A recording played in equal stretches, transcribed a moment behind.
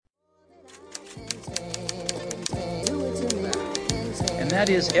that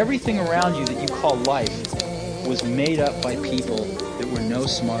is everything around you that you call life was made up by people that were no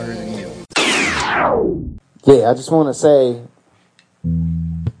smarter than you. Yeah, I just want to say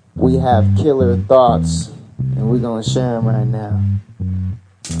we have killer thoughts, and we're going to share them right now. You know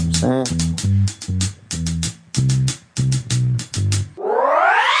what I'm saying?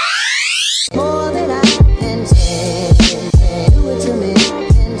 More than I can say, do it to me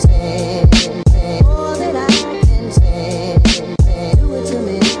and say, more than I can say, do it to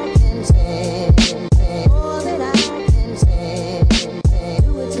me and say, more than I can say,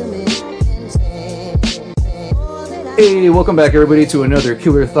 do it to me and say, more than I. Hey, welcome back everybody to another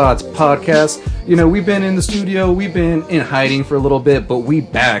Killer Thoughts podcast. You know, we've been in the studio, we've been in hiding for a little bit, but we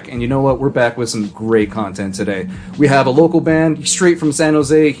back, and you know what? We're back with some great content today. We have a local band straight from San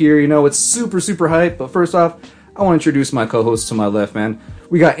Jose here. You know, it's super hype, but first off, I want to introduce my co-host to my left, man.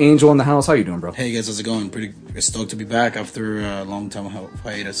 We got Angel in the house. How you doing, bro? Hey guys, how's it going? Pretty stoked to be back after a long time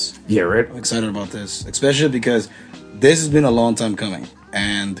hiatus. Yeah, right? I'm excited about this, especially because this has been a long time coming,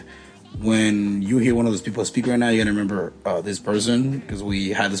 and when you hear one of those people speak right now, you're gonna remember this person, because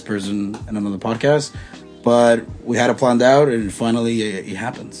we had this person in another podcast, but we had it planned out, and finally it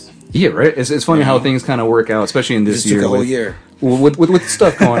happens. Yeah, right? It's funny how things kind of work out, especially in this It year. took a whole year. With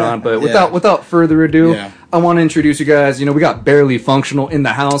stuff going on, but without further ado, I want to introduce you guys. You know, we got Barely Functional in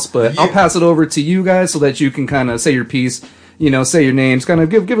the house, but I'll pass it over to you guys so that you can kind of say your piece, you know, say your names, kind of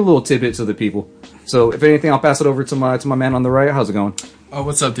give a little tidbit to the people. So if anything, I'll pass it over to my man on the right. How's it going? Oh,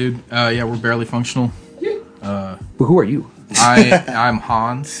 what's up, dude? Yeah, we're Barely Functional. But who are you? I'm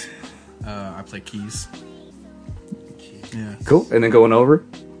Hans. I play keys. Yeah. Cool. And then going over.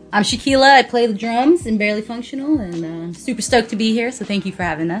 I'm Shaquila. I play the drums in Barely Functional, and super stoked to be here. So thank you for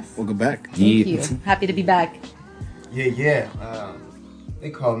having us. Welcome back. Thank you. Happy to be back. Yeah. They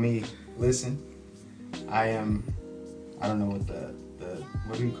call me Listen. I don't know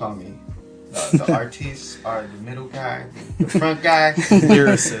what do you call me? The artist or the middle guy, the front guy,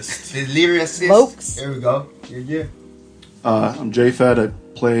 Lyricist. the lyricist. Folks. There we go. Yeah. I'm J-Fed. I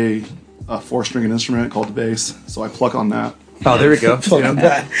play a 4-stringed instrument called the bass, so I pluck on that. Oh, there we go. You know,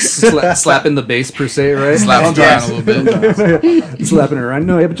 slapping the bass per se, right? Slapping it around a little bit. Slapping it around.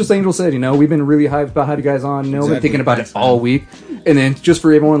 No, yeah, but just like Angel said, you know, we've been really hyped about having you guys on. You know, we've been thinking about it all week. And then just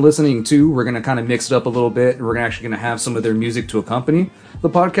for everyone listening too, we're going to kind of mix it up a little bit. And we're actually going to have some of their music to accompany the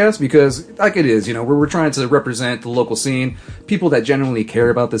podcast, because like it is, you know, we're trying to represent the local scene, people that genuinely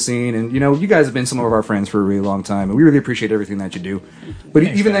care about the scene. And, you know, you guys have been some of our friends for a really long time, and we really appreciate everything that you do. But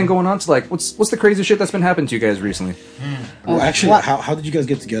even then going on to like, what's the crazy shit that's been happening to you guys recently? Well, actually, how did you guys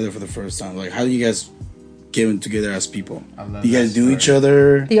get together for the first time? Like, how did you guys get together as people? Do you guys knew each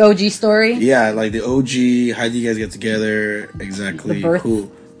other? The OG story. Yeah, like the OG. How did you guys get together? Exactly. The birth.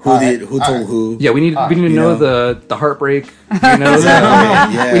 Who told who? Yeah, we need to know the heartbreak. You know,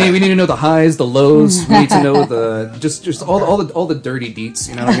 Yeah. we need to know the highs, the lows. We need to know the just all the dirty deets.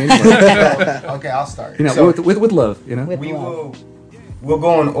 You know what I mean? Like, Okay, I'll start. you know, So, with love. You know. we'll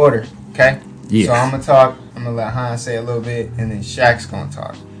go in order, okay? Yeah. So I'm gonna talk. I'm gonna let Hans say a little bit, and then Shaq's gonna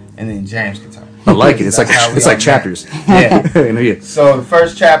talk, and then James can talk. I like it. It's That's how we like all met. chapters. Yeah. You know, yeah. So the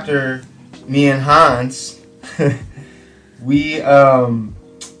first chapter, me and Hans, we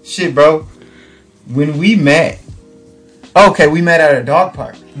shit, bro. When we met, we met at a dog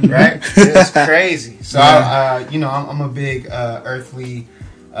park, right? It was crazy. So I'm a big earthly,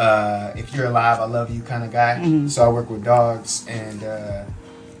 if you're alive, I love you kind of guy. So I work with dogs, and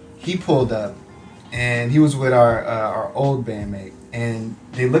he pulled up, and he was with our old bandmate, and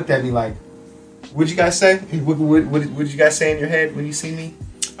they looked at me like, "What'd you guys say? What did you guys say in your head when you see me?"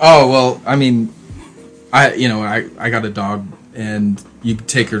 Oh, well, I mean, I got a dog, and you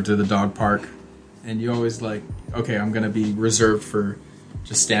take her to the dog park, and you always like, okay, I'm going to be reserved for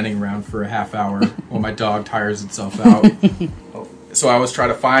just standing around for a half hour while my dog tires itself out. So I always try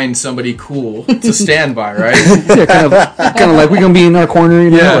to find somebody cool to stand by, right? Yeah, kind of like we're gonna be in our corner, you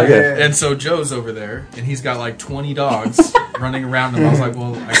know. Yeah. Like, And so Joe's over there, and he's got like 20 dogs running around him. I was like,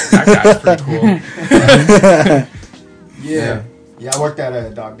 well, that guy's pretty cool. Yeah, I worked at a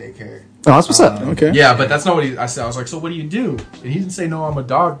dog daycare. Oh, that's what's up. Okay. Yeah, but that's not what I said. I was like, so what do you do? And he didn't say, no, I'm a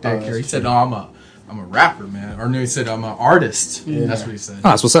dog daycare. He said, no, I'm a rapper, man. Or no, he said, I'm an artist. Yeah. That's what he said. Oh,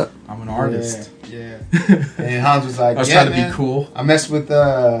 that's what's up. I'm an artist. Yeah. And Hans was like, I was yeah, trying to man, be cool. I messed with FL.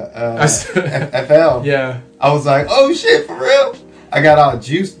 Yeah. I was like, oh shit, for real? I got all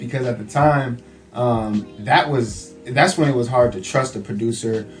juiced because at the time, that's when it was hard to trust a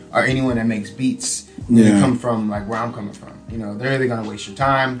producer or anyone that makes beats when they come from like where I'm coming from. You know, they're either gonna waste your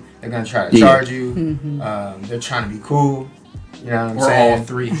time, they're gonna try to charge you, they're trying to be cool. You know what I'm saying? Or all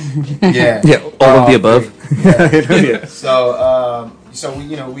three. Yeah. Yeah, all of the above. Yeah. So so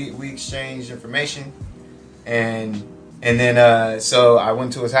we exchanged information, and then so I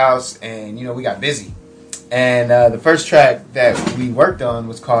went to his house, and we got busy, and the first track that we worked on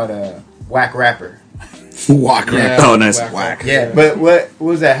was called Whack Rapper. Whack Rapper. Oh, nice. Whack. Yeah, but what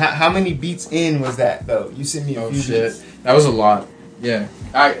was that? How many beats in was that though? You sent me a few shit. beats. That was a lot. Yeah.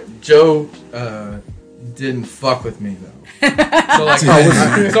 Joe didn't fuck with me though. So like, so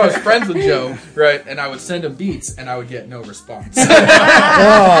I was friends with Joe, right? And I would send him beats, and I would get no response.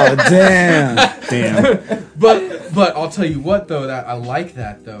 Oh damn! But I'll tell you what though, that I like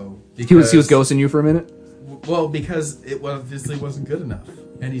that though. He was ghosting you for a minute. Well, because it obviously wasn't good enough,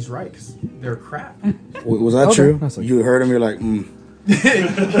 and he's right because they're crap. Was that Okay. true? That's like- You heard him. You're like,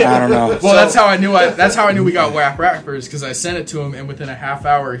 I don't know. Well, that's how I knew. That's how I knew we got Whack Rappers, because I sent it to him, and within a half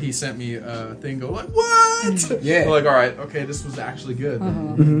hour, he sent me a thing. Go like, what? Yeah. I'm like, all right, okay, this was actually good.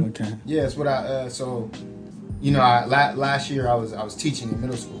 Okay. Yeah, it's what I last year I was teaching in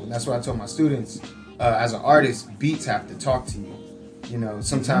middle school, and that's what I told my students. As an artist, beats have to talk to you.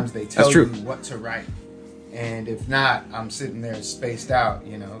 Sometimes they tell you what to write, and if not, I'm sitting there spaced out.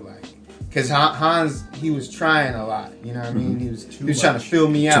 Because Hans, he was trying a lot. You know what I mean? He was trying to fill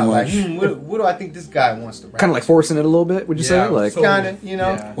me out. Like, what do I think this guy wants to write? Kind of like forcing it a little bit. Would you say? Like, kind of,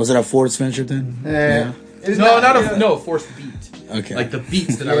 Yeah. Was it a Ford's Venture then? Yeah. It's No, forced beat. Okay. Like the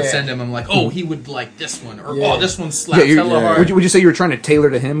beats that I would send him, I'm like, oh, he would like this one, or Yeah. oh, this one slaps yeah, hella hard. would you say you were trying to tailor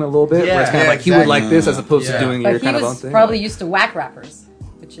to him a little bit? Where it's kind of Yeah, like he would like exactly. this as opposed to Yeah. doing your But he kind of own was thing. probably used to whack rappers,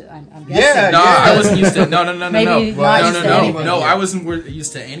 which I'm guessing. Yeah, No, yeah. I wasn't used to. No. Maybe not used to anyone. No, I wasn't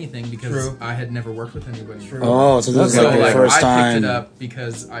used to anything because True. I had never worked with anybody. True. Oh, so this is So like your like first I time. picked it up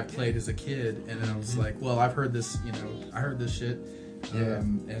because I played as a kid, and then I was like, well, I've heard this. I heard this shit,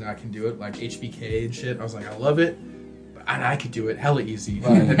 and I can do it, like HBK and shit. I was like, I love it. And I could do it hella easy.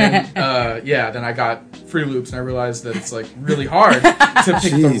 And then, then I got Free Loops, and I realized that it's like really hard to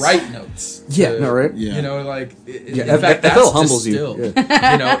pick the Jeez. right notes. Yeah, no, right? Yeah. In fact, that's FL humbles you. distilled.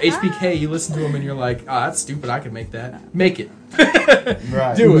 Yeah. HBK, you listen to him, and you're like, that's stupid. I can make that. Make it.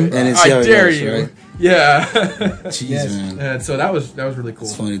 Right. Do it. And it's how I it dare goes, you. right? Yeah. Jeez, Yes. man. And so that was really cool.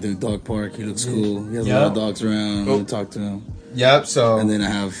 It's funny, dude. Dog Park. He looks cool. He has a Yeah. lot of dogs around. Oh. We talk to him. Yep. So And then I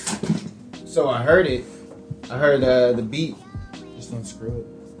have. So I heard it. I heard the beat, Just unscrew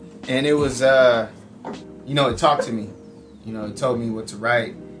and it was it talked to me. It told me what to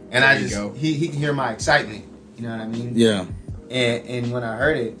write, and There you go. he could hear my excitement. You know what I mean? Yeah. And when I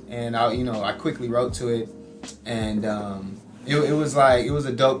heard it, and I quickly wrote to it, and it was like it was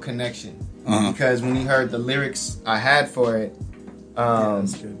a dope connection because when he heard the lyrics I had for it,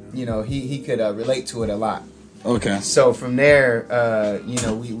 that's good. he could relate to it a lot. Okay. So from there,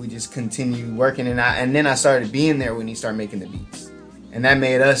 we just continued working, and then I started being there when he started making the beats, and that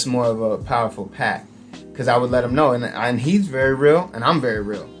made us more of a powerful pack, because I would let him know, and he's very real, and I'm very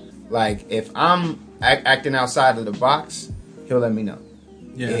real. Like if I'm acting outside of the box, he'll let me know.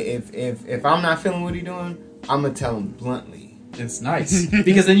 Yeah. If I'm not feeling what he's doing, I'm gonna tell him bluntly. It's nice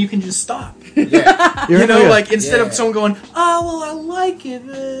because then you can just stop. Yeah, Like instead of Yeah. someone going, "Oh, well, I like it."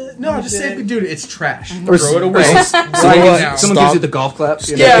 No, just say, "Dude, it's trash." Or Throw it away. Someone, Right now. someone gives you the golf claps.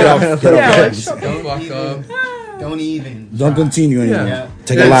 You know? Yeah. Get off. Get off. Like, shut the fuck up. don't even. Don't continue anymore. Yeah.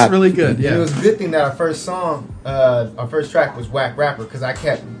 Take That's a lap. really good. And it Yeah. was a good thing that our first track was Whack Rapper, because I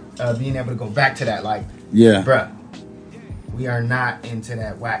kept being able to go back to that, like, Yeah. bruh, we are not into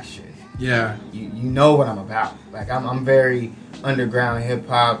that whack shit. Yeah. You know what I'm about. Like I'm very underground hip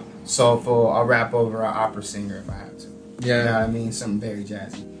hop, soulful. I'll rap over an opera singer if I have to. You know what I mean? Something very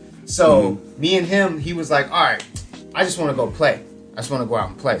jazzy. So me and him, he was like, all right, I just want to go play. I just want to go out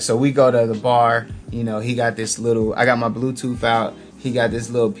and play. So we go to the bar. He got this little. I got my Bluetooth out. He got this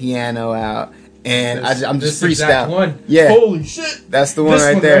little piano out, and I'm just This exact freestyle. one. Yeah, Holy shit. that's the one This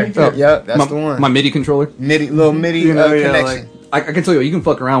right one there. right there. Yep, that's my, the one. My MIDI controller. little MIDI connection. I can tell you, you can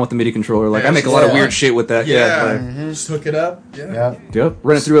fuck around with the MIDI controller. Like Yeah, I make a lot of yeah. weird shit with that. Yeah. Yeah. Just hook it up. Yeah. Yep. Yep.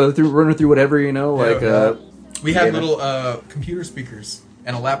 Running through whatever, like Yeah. We had Yeah. little computer speakers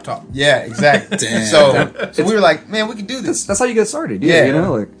and a laptop. Yeah, exactly. Damn. So we were like, man, we could do this. that's how you get started. Yeah.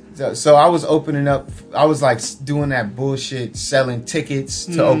 Like So I was opening up. I was like doing that bullshit, selling tickets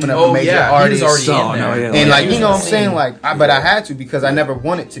to open up a major He artist. was already in Oh, there. no, yeah. and like he was what I'm insane. saying, like, but I had to because I never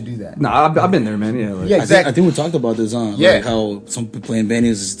wanted to do that. no, I've been there, man. Yeah. Like, Yeah, I exactly. think we talked about this on Yeah. like how some people playing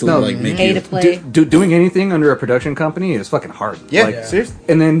bandies is still No, like make Pay you. to play. doing anything under a production company is fucking hard. Yeah, Like, seriously.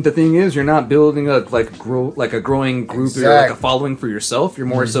 And then the thing is, you're not building a a growing group or like a Exactly. following for yourself. You're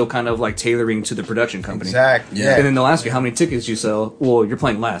more so kind of like tailoring to the production company. Exactly. Yeah. Yeah. And then they'll ask you how many tickets you sell. Well, you're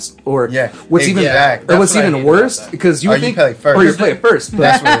playing last. last, or Yeah, what's even exactly. or what's That's what I even hate about worse that. because you Or you think play first. or you play it first. But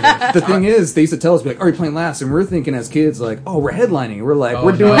That's what it is. the thing is, they used to tell us, like, "Oh, you're playing last," and we're thinking as kids, like, "Oh, we're headlining." We're like, Oh,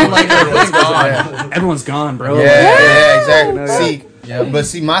 we're doing no. like Everyone's gone. Yeah. everyone's gone, bro. Yeah, Like, yeah, exactly. No, yeah. See, but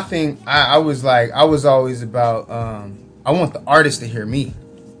see, my thing, I was always about, I want the artist to hear me,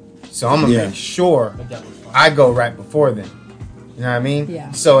 so I'm gonna Yeah. make sure I go right before them. You know what I mean?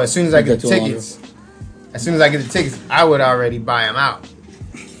 Yeah. So as soon as I get That the too tickets, I would already buy them out.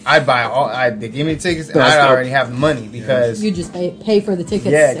 I'd buy they give me the tickets, and That's I'd dope. already have the money because. You just pay for the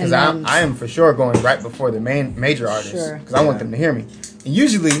tickets. Yeah, because and then- I am for sure going right before the major artists Sure. because I want them to hear me. And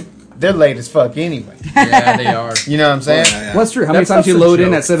usually they're late as fuck anyway. Yeah, they are. You know what I'm saying? Yeah. Well, that's true. How many That times you stuff's a load in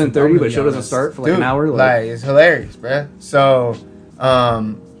joke, at 7:30, I'm but gonna show be doesn't honest. start for like Dude, an hour? like it's hilarious, bruh. So,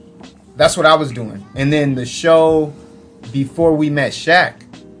 that's what I was doing. And then the show before we met Shaq.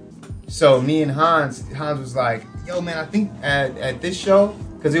 So me and Hans was like, "Yo, man, I think at this show."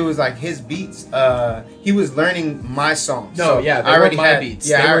 Because it was like his beats. He was learning my songs. No, So yeah, they I already were my had beats.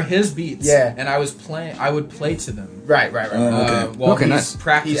 Yeah, they were his beats. Yeah. and I would play to them. Right. Okay. While Okay, he's nice.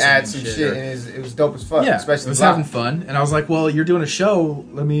 practicing. He adds and some shit. shit, and it was dope as fuck. Yeah, especially it was live. having fun, and I was like, "Well, you're doing a show.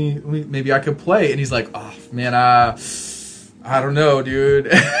 Let me maybe I could play." And he's like, "Oh man, I don't know, dude."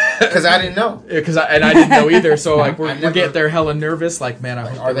 Because I didn't know. Because I didn't know either. So like I we're never- getting there hella nervous. Like, man, I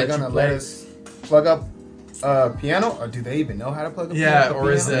hope Are they let you gonna play. let us plug up piano, or do they even know how to plug up? Yeah, piano?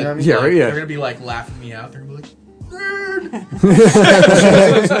 or is You know it? what I mean? Yeah, right, yeah. They're gonna be like laughing me out. They're gonna be like,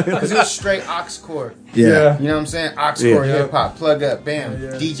 Because it was straight aux chord. Yeah. You know what I'm saying? Aux Yeah. chord, Yeah. hip hop, plug up, bam,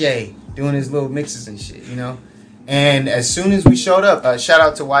 Yeah, yeah. DJ doing his little mixes and shit. You know. And as soon as we showed up, shout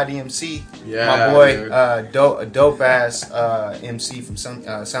out to YDMC, Yeah, my boy, dude. a dope ass MC from San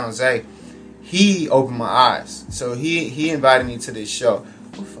Jose. He opened my eyes, so he invited me to this show.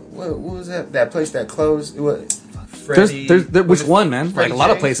 What was that? That place that closed? It was. Freddie, which one, man? Freddie Like a lot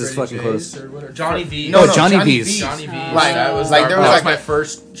of James, places Freddie fucking J's closed. or whatever. Johnny V. No, Johnny Johnny V's. V's. Johnny V. Like- that was like there was that like my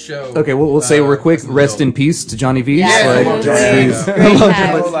first show. Okay, we'll say real quick. that was Rest dope. in peace to Johnny V. Yeah, Yeah, Like, Johnny great V.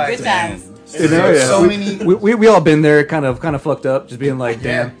 times. Like, Good times. you know, yeah. So many. we all been there, kind of fucked up, just being like,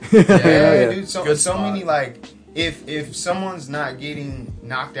 damn. Yeah, Yeah. dude. So Good so spot. many like if someone's not getting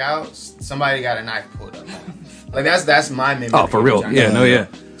knocked out, somebody got a knife pulled up. Like that's my memory. Oh, for real? Yeah, no, yeah.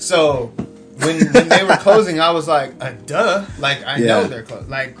 So when they were closing, I was like, duh. Like I know Yeah. they're closed.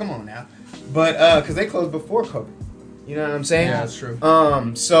 Like come on now, but because they closed before COVID. You know what I'm saying? Yeah, that's true.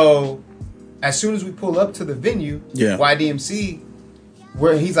 So as soon as we pull up to the venue, Yeah. YDMC,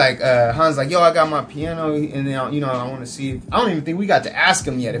 where he's like, Hans like, yo, I got my piano, and then I want to see. I don't even think we got to ask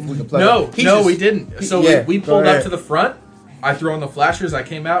him yet if we could play. No, He no, just- we didn't. So yeah, we go pulled ahead. up to the front. I throw on the flashers. I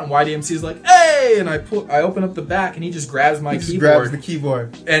came out, and YDMC's like, "Hey!" And I open up the back, and he just grabs my He just keyboard, grabs the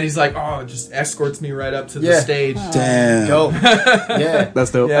keyboard. and he's like, "Oh," just escorts me right up to the Yeah. stage. Damn. Dope. Yeah.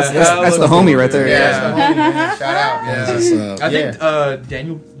 That's dope. Yeah, That's the look homie cool, right there. dude. Yeah, Yeah. that's the homie, man. Shout out. Yeah. That's what's up. I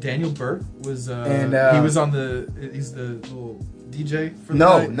think Daniel Burke was And, he was on he's the little DJ for the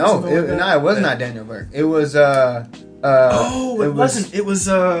No, night, no, something like that. it was not Daniel Burke. It was Oh, it wasn't. It was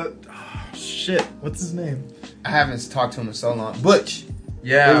shit. What's his name? I haven't talked to him in so long. Butch.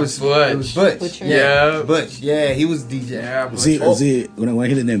 Yeah, It was Butch. It was Butch. Butcher. Yeah. Butch. Yeah, he was DJ. Yeah, Butch. See, when I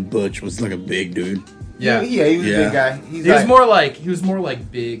hear the name Butch, was like a big dude. Yeah. Yeah, he was a Yeah. big guy. He's He was like, more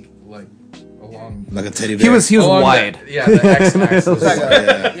like big, like along. Like a teddy bear. He was along wide. the X he's axis. like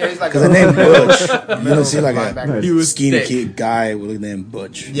a, yeah, he's like Because a the name Butch, you middle don't see like linebacker. a He was skinny thick. kid guy with the name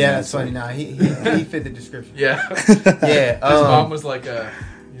Butch. Yeah, that's funny. Nah, he fit the description. Yeah. Yeah, His mom was like a,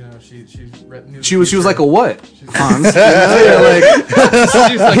 she knew She was like a what? She's- Hans. Yeah, like,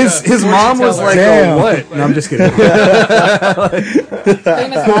 she was like his mom was like Damn. a what? No, I'm just kidding. Famous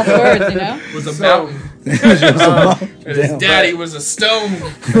last words, you know? was a mountain. And his Damn. daddy was a stone.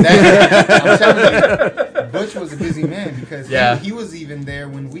 I'm telling you, Butch was a busy man because Yeah. he was even there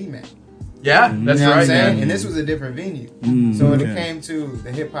when we met. Yeah, You that's know what I'm right, saying? man. And this was a different venue. Mm, So when it okay. came to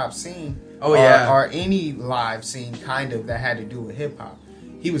the hip hop scene, Oh, yeah. or any live scene kind of that had to do with hip hop,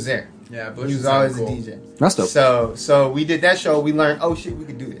 he was there. Yeah, Butch He was is always cool. a DJ. That's dope. So we did that show. We learned, oh shit, we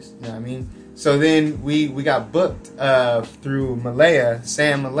could do this. You know what I mean? So then we got booked through Malaya,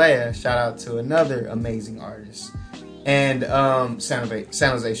 Sam Malaya. Shout out to another amazing artist, and San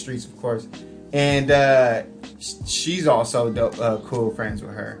Jose Streets, of course. And she's also dope, cool friends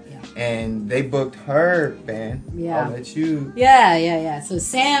with her. Yeah. And they booked her band. Yeah. I'll let you. Yeah. So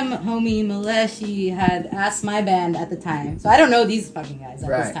Sam, homie Maleshi had asked my band at the time. So I don't know these fucking guys at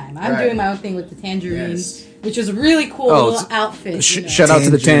Right, this time. I'm right. doing my own thing with the Tangerines, Yes. which was a really cool Oh, little it's- outfit. you know. Shout out to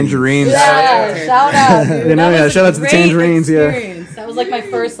the Tangerines. Yeah, shout out, dude. You know, That yeah, was shout a out to the great Tangerines, yeah. experience. That was like my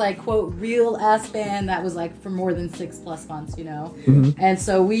first like quote real ass band that was like for more than 6+ months, you know. And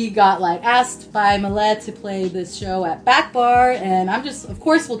so we got like asked by Millet to play this show at Back Bar, and I'm just, of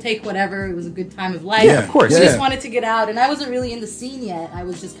course, we'll take whatever. It was a good time of life. Yeah, of course. We yeah. just wanted to get out, and I wasn't really in the scene yet. I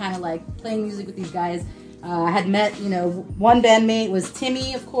was just kind of like playing music with these guys. I had met, you know, one bandmate was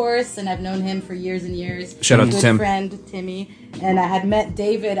Timmy, of course, and I've known him for years and years. Shout out to Good Tim. friend, Timmy. And I had met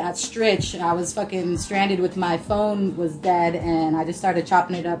David at Stritch. I was fucking stranded with my phone was dead, and I just started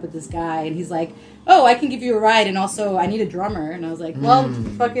chopping it up with this guy, and he's like, oh, I can give you a ride, and also I need a drummer. And I was like, well,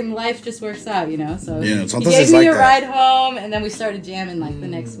 fucking life just works out, you know? So Yeah, he sometimes gave it's me like a that. ride home, and then we started jamming like the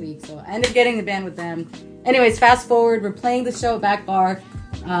next week. So I ended up getting the band with them. Anyways, fast forward, we're playing the show at Back Bar.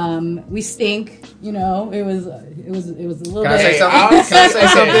 We stink, you know. It was a little Can I bit. say something? Can I say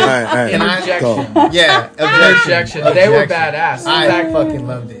something? All right. Can I? Interjection. Yeah, Interjection. They were badass. I fucking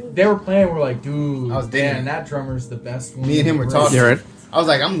loved it. They were playing. We're like, dude, I was digging man, it. that drummer's the best one. Me and him were talking. You're right. I was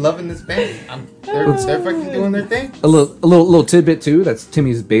like, I'm loving this band. They're fucking doing their thing. A little tidbit too. That's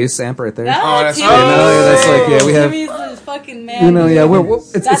Timmy's bass amp right there. Oh, that's- Timmy's- oh, that's like, yeah, we have- Timmy's the fucking man. You know, yeah.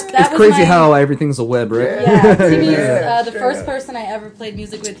 It's That was crazy my- how everything's a web, right? Yeah, Timmy's Yeah, the first person I ever played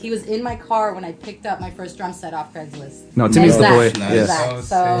music with. He was in my car when I picked up my first drum set off Craigslist. No, Timmy's the Zach. boy. Nice. Yes. Zach. Oh,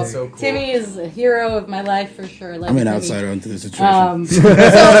 So, sick. So cool. Timmy is a hero of my life for sure. Love I'm an Timmy. outsider into the situation. So,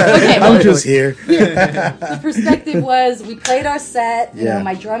 okay, I'm well, just here. the perspective was we played our set. You Yeah. know,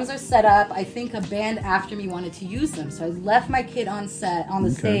 my drums are set up. I think a band after me wanted to use them, so I left my kit on set on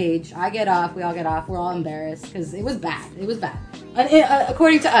the stage. I get off. We all get off. We're all embarrassed because it was bad. It was bad. And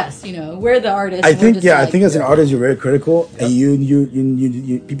according to us, you know, we're the artists. I we're think just I like- think as an artist you're very critical, and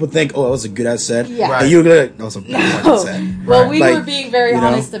you people think, oh, that was a good ass set, Yeah. Right. and you're gonna that was a bad No. set. Well, we Like, were being very you know?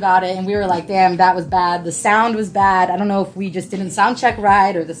 honest about it, and we were like, "Damn, that was bad. The sound was bad. I don't know if we just didn't sound check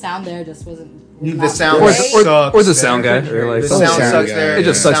right, or the sound there just wasn't." was The not sound great. sucks. or the sound guy, or like The some- sound sound sucks guy. there. It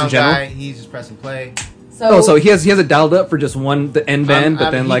just The sucks in sound general. guy, he's just pressing play. So he has it dialed up for just the end band,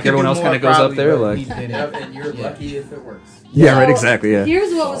 but then he like could everyone do else more kind of goes up probably, there, but like he didn't. Yep, and you're lucky if it works. yeah, right, So, exactly, yeah.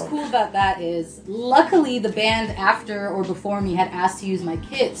 Here's what was cool about that is, luckily the band after or before me had asked to use my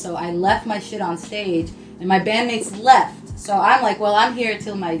kit, so I left my shit on stage, and my bandmates left. So I'm like, well, I'm here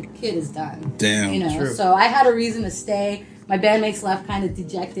till my kit is done. Damn. You know, True. so I had a reason to stay. My bandmates left kind of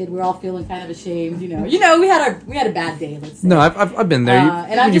dejected. We're all feeling kind of ashamed. You know, we had a bad day. Let's say. No, I've been there.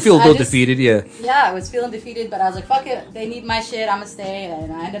 And I You just- feel a I little just- defeated, yeah. Yeah, I was feeling defeated, but I was like, fuck it. They need my shit. I'm going to stay.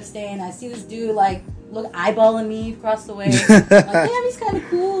 And I end up staying. I see this dude, like, look, eyeballing me across the way. Like, damn, he's kind of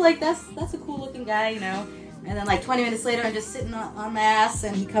cool. Like, that's a cool looking guy, you know. And then, like, 20 minutes later, I'm just sitting on my ass,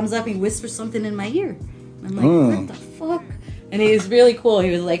 and he comes up and he whispers something in my ear. And I'm like, what the fuck? And he was really cool. He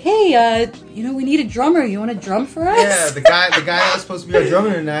was like, hey, we need a drummer. You want to drum for us? Yeah, the guy that was supposed to be our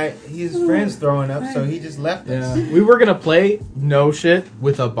drummer tonight, his friend's throwing up, so he just left us. Yeah, we were gonna play no shit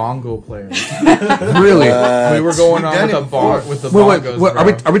with a bongo player. Really? we were going We've on done with it a before. with the Wait, bongos. what,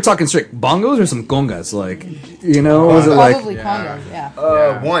 bro. are we talking straight bongos or some congas? Like, you know, was it like Probably congas,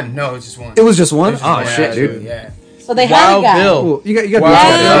 yeah. One. No, it's just one. it was just one? It's Oh just shit, one, dude. Yeah. So they had a Wild guy. Bill. Cool. You got Wow,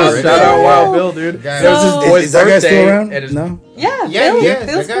 Yeah. Bill. Shout out Wild Bill, dude. Guy- It was his So- boy's Is that guy still birthday, around? and his- No. Yeah, Yeah, Bill. yeah,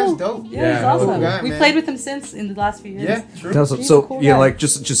 Bill's that guy's cool. dope. Yeah, Yeah, he's awesome. cool guy, we man. played with him since in the last few years. Yeah, true. No, He's so a cool yeah, guy. like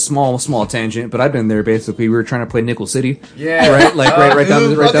just small tangent, but I've been there basically. We were trying to play Nickel City, Yeah. right? Like right down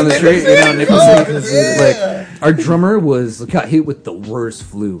Dude, the fucking street, you know, Nickel Nickel City. City. Like our drummer got hit with the worst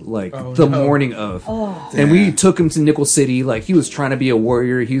flu, like the morning of, and we took him to Nickel City. Like he was trying to be a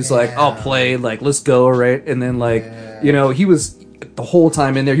warrior. He was like, "I'll play, like let's go," right? And then like you know, he was the whole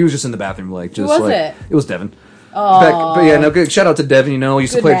time in there. He was just in the bathroom, like just was like it? it was Devin. But yeah, no, good. Shout out to Devin. You know, he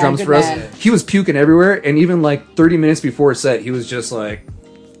used to Good play man, drums good for us. man. He was puking everywhere, and even like 30 minutes before a set, he was just like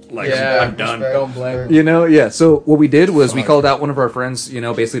Yeah, I'm done. Don't blame. You know, yeah. So what we did was we called out one of our friends, you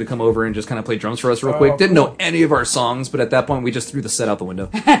know, basically to come over and just kind of play drums for us real quick. Didn't know any of our songs, but at that point we just threw the set out the window.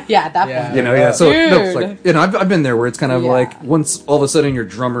 Yeah, at that Yeah. point. You know, yeah. So no, it's Dude. like you know, I've been there where it's kind of Yeah. like once all of a sudden your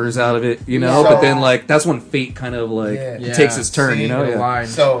drummer's out of it, you know, Yeah. but then like that's when fate kind of like Yeah. takes its turn, See, you know. The Yeah. line.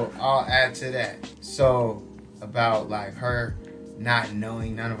 So I'll add to that. So about like her not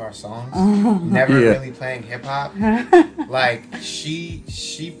knowing none of our songs, never Yeah. really playing hip hop. Like she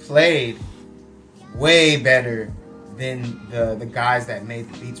played way better than the guys that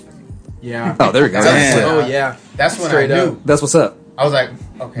made the beats for me. Yeah. Oh, there we go. That's Damn. when- Oh yeah. That's when Straight I knew. up. That's what's up. I was like,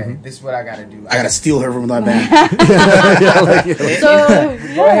 okay, this is what I gotta do. I gotta steal her from my band. Yeah, like, yeah. So,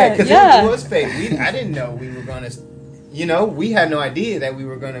 Go ahead, because yeah. it was fake. I didn't know we were gonna. We had no idea that we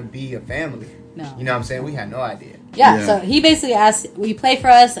were gonna be a family. No. You know what I'm saying? We had no idea. Yeah, so he basically asked, will you play for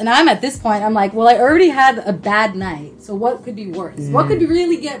us? And I'm at this point, I'm like, well, I already had a bad night, so what could be worse? What could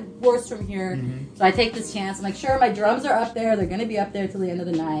really get worse from here? So I take this chance. I'm like, sure, my drums are up there. They're going to be up there till the end of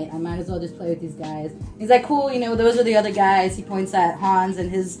the night. I might as well just play with these guys. He's like, cool, those are the other guys. He points at Hans and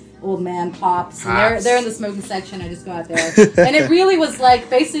his old man Pops. And they're in the smoking section. I just go out there. And it really was like,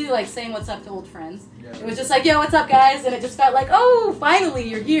 basically like saying what's up to old friends. It was just like, yo, what's up, guys? And it just felt like, oh, finally,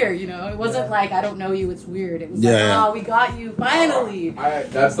 you're here, It wasn't like, I don't know you, it's weird. It was like, oh, we got you, finally.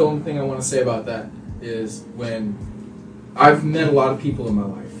 That's the only thing I want to say about that is when I've met a lot of people in my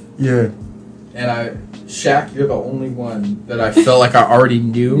life. Yeah. And Shaq, you're the only one that I felt like I already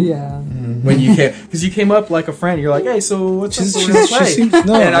knew. Yeah. When you came, because you came up like a friend. You're like, hey, so what's up? We're gonna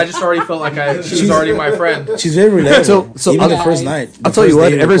play. And I just already felt like she was already my friend. She's very relatable. So even the first night. I'll tell you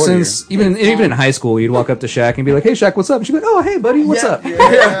what. Ever since even in high school, you'd walk up to Shaq and be like, "Hey, Shaq, what's up?" And she'd be like, "Oh, hey, buddy, what's up?"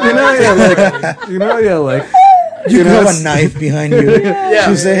 You have a knife behind you.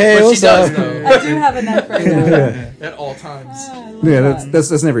 She'd say, "Hey, but what's she does up?" know. I do have a knife right now. At all times.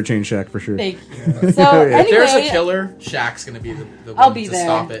 That's never changed Shaq for sure. Thank you. So If there's a anyway, killer, Shaq's gonna be the I'll one be to there.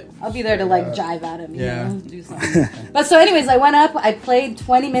 stop it. I'll be there to like jive at him. Yeah. Do something. But so, anyways, I went up. I played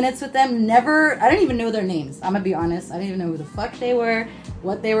 20 minutes with them. I didn't even know their names. I'm gonna be honest. I didn't even know who the fuck they were,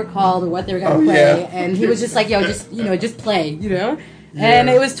 what they were called, or what they were gonna play. And he was just like, "Yo, just play," And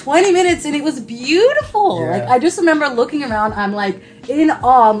it was 20 minutes, and it was beautiful. Yeah. Like I just remember looking around. I'm like in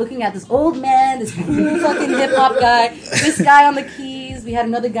awe. I'm looking at this old man, this cool fucking hip hop guy, this guy on the keys. We had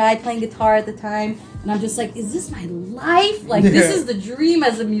another guy playing guitar at the time, and I'm just like, is this my life? Like this is the dream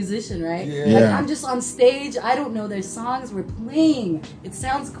as a musician, right? Yeah. Like I'm just on stage. I don't know their songs. We're playing. It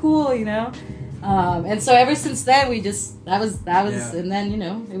sounds cool, And so ever since then, that was, and then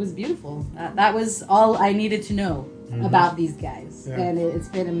it was beautiful. That was all I needed to know about these guys, and it's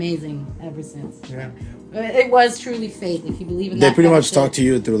been amazing ever since. Yeah. It was truly fate, if you believe in that. They pretty kind of much shit. talk to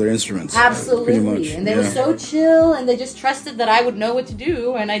you through their instruments. Absolutely, Pretty much. and they were so chill, and they just trusted that I would know what to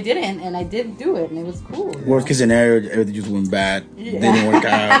do, and I didn't, and I did do it, and it was cool. Worst case scenario, everything just went bad. They didn't work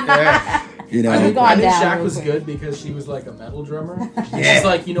out. I think gone down Shaq a was little good because she was like a metal drummer. She's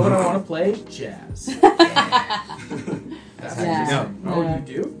like, you know what I want to play? Jazz. That's how you know. Oh, you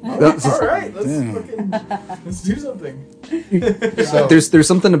do? All right, let's do something. So, There's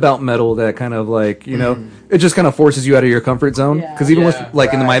something about metal that kind of like it just kind of forces you out of your comfort zone. Yeah. Because even with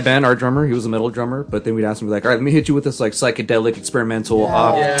like in my Right. band, our drummer, he was a metal drummer, but then we'd ask him like, all right, let me hit you with this like psychedelic, experimental,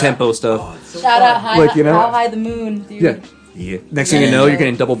 off tempo stuff. Shout out high, Like, How High the Moon, dude. Yeah. Yeah. Next thing you know, you're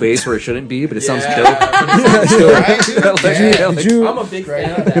getting double bass where it shouldn't be, but it sounds dope. Did you? I'm a big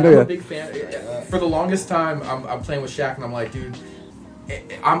fan of that. I'm a big fan. For the longest time, I'm playing with Shaq, and I'm like, dude,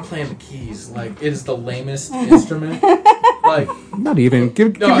 I'm playing the keys. Like, it is the lamest instrument. Like, Not even.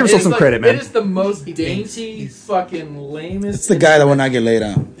 Give no, yourself it is some like- credit, man. It is the most dainty, fucking lamest. It's the guy that will not get laid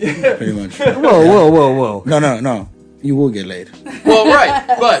on. Pretty much. Whoa. No. You will get laid. Well,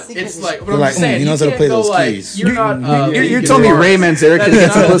 right, but it's like, but I'm Like, just saying, he knows you how to play can't go those like, keys. you're not. You're telling me Ray Manzarek That can is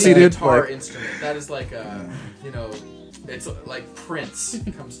get some not pussy, a dude? guitar Like- instrument. That is like it's like Prince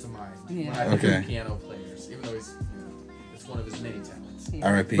comes to mind when I think Okay. of piano players, even though it's one of his many talents.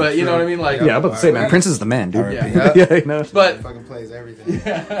 R.I.P. But you know what I mean, like Yeah, I'm about to say, man, Prince is the man, dude. R.I.P. Yeah. But fucking plays everything.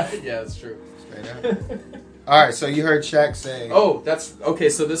 yeah, that's true. Straight up. All right, so you heard Shaq say, Oh, that's okay.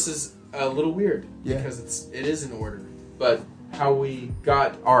 So this is a little weird Yeah. because it is in order, but how we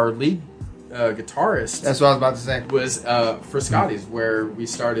got our lead guitarist that's what I was about to say. was for Scotty's, where we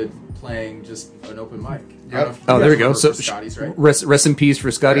started playing just an open mic. I don't know if you Oh, guys there we go. remember So for Scotty's, right? rest in peace for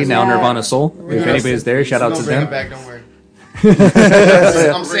Scotty. Now Yeah. Nirvana Soul. If anybody's there, shout out Don't to bring them. it back, don't worry.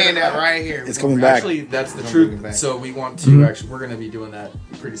 I'm saying that right here. It's coming back. Actually, that's the Don't bring it truth. back. So we want to actually, we're going to be doing that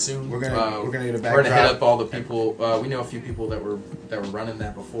pretty soon. We're gonna get a We're gonna hit backdrop. up all the people. We know a few people that were running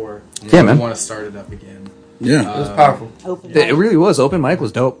that before. Yeah, man. We want to start it up again. Yeah. It was powerful. Open It really was. Open mic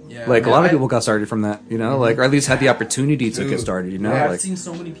was dope. Yeah, Like a man, lot of I- people got started from that, like or at least had the opportunity to get started. I've Like seen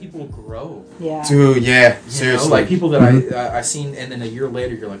so many people grow. Yeah. Dude, yeah. You know, Seriously. like people that I seen, and then a year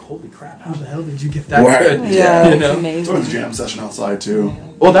later, you're like, holy crap! How the hell did you get that Word. good? Yeah, you it's know. So it's a amazing. jam session outside too.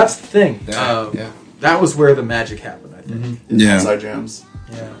 Well, that's the thing. Yeah. That was where the magic happened. I think. Yeah. Outside jams.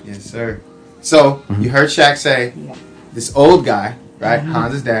 Yeah. Yes, sir. So, you heard Shaq say, this old guy, right?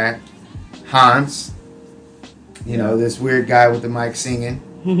 Hans' dad. Hans, this weird guy with the mic singing.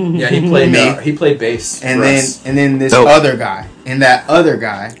 Yeah, he played. He played bass. And for then us. and then this Dope. other guy. And that other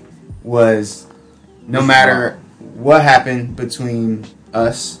guy was, no matter what happened between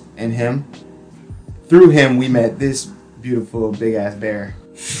us and him, through him we met this beautiful big ass bear.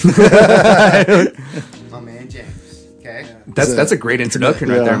 My man James. Okay? That's a great introduction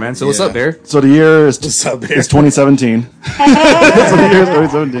right there, man. So what's up, Bear? So the year is What's up, Bear? it's 2017. So the year is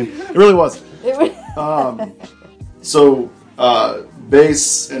 2017. It really was.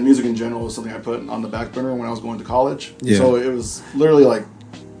 Bass and music in general was something I put on the back burner when I was going to college. Yeah. So it was literally like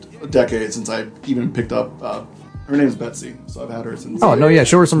a decade since I even picked up. Her name's Betsy, so I've had her since. Oh no, yeah,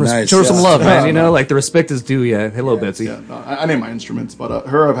 show her some Nice, show her some yeah. love, man. You know, like the respect is due. Yeah, hello, Betsy. Yeah, no, I name my instruments, but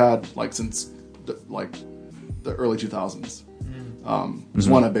her I've had like since the early 2000s. There's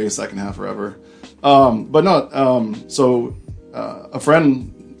one at bass I can have forever. But no, so a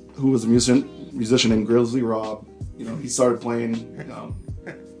friend who was a musician named Grizzly Rob, you know, he started playing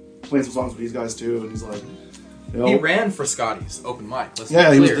some songs with these guys too, and he's like, you know, He ran for Scotty's open mic. Let's be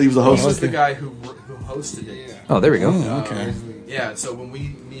Yeah, he was- clear. he was the host. He was the Okay. guy who hosted it. Yeah. Oh, there we go. Okay. Yeah, so when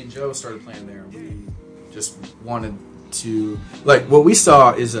me and Joe started playing there, we just wanted to, like, what we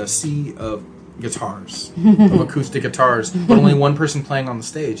saw is a sea of guitars, of acoustic guitars, but only one person playing on the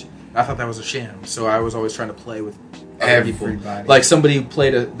stage. I thought that was a sham, so I was always trying to play with other people. Everybody. Like somebody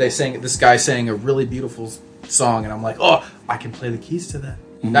played this guy sang a really beautiful song, and I'm like, oh, I can play the keys to that.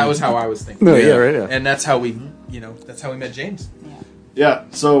 That was how I was thinking. No, yeah, right, yeah. And that's how we met James. yeah.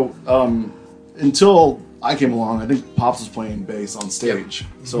 So until I came along, I think Pops was playing bass on stage.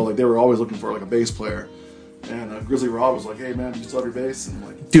 So like they were always looking for like a bass player. And Grizzly Rob was like, "Hey man, do you still have your bass?" And I'm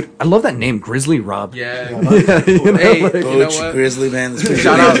like, Dude, I love that name, Grizzly Rob. Yeah. You know, Hey, like- you know Coach what? Grizzly, man.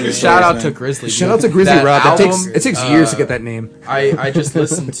 Shout out to Grizzly. Shout out to Grizzly That Rob. album, It takes years to get that name. I just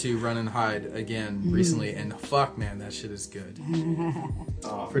listened to Run and Hide again recently, and fuck, man, that shit is good.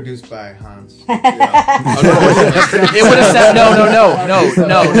 Produced by Hans. It would have said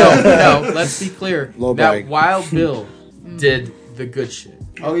no. Let's be clear. Low That bag. Wild Bill did the good shit.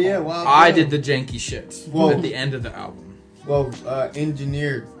 Oh yeah, wow. I did the janky shit Whoa. at the end of the album. Well,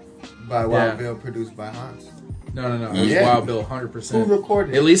 engineered by Wild Yeah. Bill, produced by Hans. No. It was Yeah. Wild Bill, 100%. Who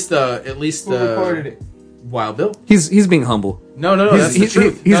recorded it? At least Who the recorded it? Wild Bill. He's being humble. No, He's- that's the he's-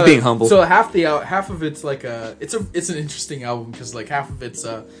 truth. he's No, being humble. So half of it's like it's an interesting album because like half of it's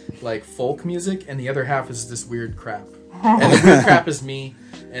like folk music and the other half is this weird crap. And the weird crap is me,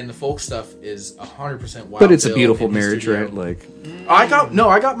 and the folk stuff is 100% Wild But it's a Bill beautiful in the marriage, studio. right? Like, I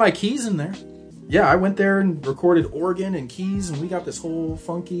got my keys in there. Yeah, I went there and recorded organ and keys, and we got this whole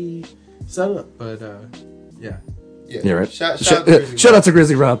funky setup. But yeah. yeah, right. Shout out to Grizzly Shout out to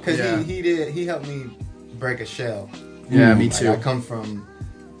Grizzly Rob. Because Yeah. he helped me break a shell. Yeah, me Like, too. I come from,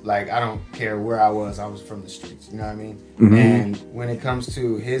 like, I don't care where I was from the streets, you know what I mean? Mm-hmm. And when it comes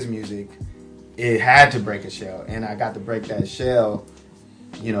to his music, it had to break a shell. And I got to break that shell,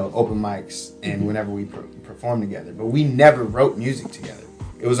 you know, open mics and whenever we performed together. But we never wrote music together.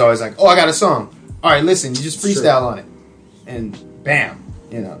 It was always like, oh, I got a song. All right, listen, you just freestyle on it. And bam,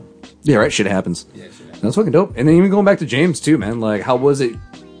 you know. Yeah, right. Shit happens. Yeah, shit. That's fucking dope. And then even going back to James too, man. Like, how was it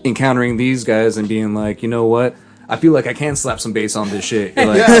encountering these guys and being like, you know what? I feel like I can slap some bass on this shit. You're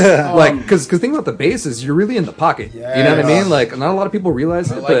like, like, because think about the bass is you're really in the pocket. You know what I mean? Like, not a lot of people realize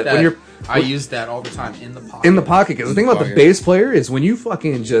it, I like but that. when you're I use that all the time in the pocket. in the pocket, because the thing about the bass player is when you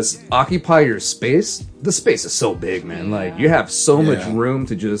fucking just occupy your space, the space is so big, man. Like, you have so much room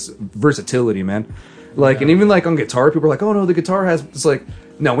to just versatility, man. Like, and even like on guitar, people are like, oh no, the guitar has. It's like,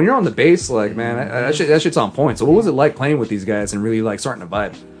 no, when you're on the bass, like, man, that shit's on point. So, what was it like playing with these guys and really like starting to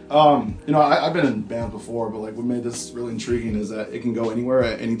vibe? you know, I've been in bands before, but like what made this really intriguing is that it can go anywhere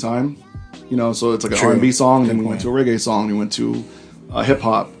at any time. You know, so it's like an True. R&B song, then we went to a reggae song, we went to hip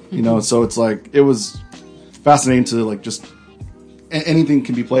hop. You know, so it's like it was fascinating to like just anything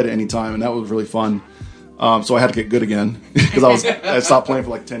can be played at any time, and that was really fun. So I had to get good again because I stopped playing for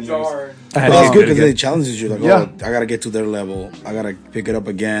like 10 years. I had Well, to it's get good because again. it challenges you. Like, Yeah. oh, I gotta get to their level. I gotta pick it up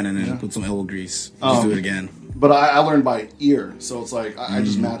again and then put some elbow grease. Just do it again. But I learned by ear, so it's like I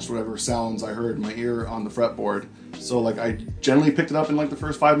just matched whatever sounds I heard in my ear on the fretboard. So like I generally picked it up in like the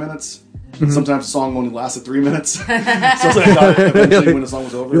first 5 minutes. Sometimes the song only lasted 3 minutes. So like, I got it eventually when the song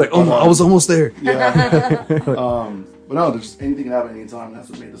was over. You're like, oh, I was almost there. Yeah. But no, there's anything can happen at any time. And that's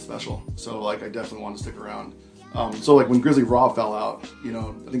what made this special. So like I definitely wanted to stick around. So like when Grizzly Rob fell out, you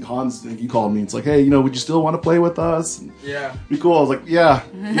know, I think Hans, you called me. It's like, hey, you know, would you still want to play with us? And Yeah. be cool. I was like, yeah,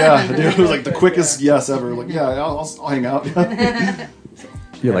 dude. It was like the quickest yes ever. Like, yeah, I'll hang out.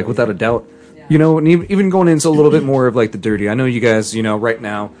 Yeah, like without a doubt. You know, and even going into a little bit more of like the dirty. I know you guys, you know, right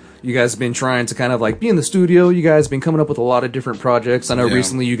now, you guys have been trying to kind of like be in the studio. You guys have been coming up with a lot of different projects. I know Yeah.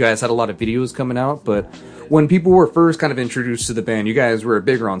 recently you guys had a lot of videos coming out, but when people were first kind of introduced to the band, you guys were a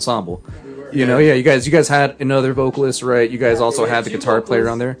bigger ensemble. You know, yeah, you guys had another vocalist, right? You guys also had the guitar player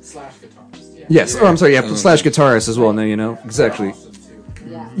on there. /guitarist. Yeah. Yes. Oh, I'm sorry. Yeah, slash guitarist as well. No, you know, exactly.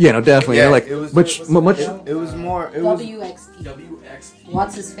 Yeah. Yeah, no, definitely. Yeah, like, it was- much. It was more. It was. WXP. WXP.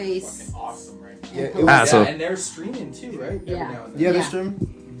 What's his face? Fucking awesome, right? Yeah, it And was. Ah, so- and they're streaming too, right? Every Yeah. now and then. Yeah, Yeah. that's true.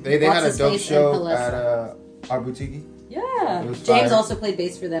 They What's had a his dope face show and Palessa. at our boutique. Yeah. It was James fire. also played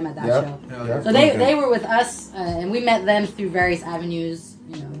bass for them at that Yep. show. Yep. So they were with us, and we met them through various avenues.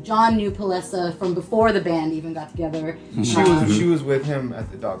 You know, John knew Palessa from before the band even got together. She was with him at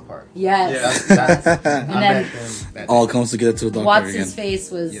the dog park. Yes. That's, And I then met them that All day. comes together to the dog What's park again. his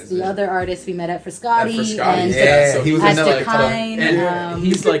face was Yes, the yeah. other artist we met at Frascati. For Scotty, And Yeah, so he was as another Decline, and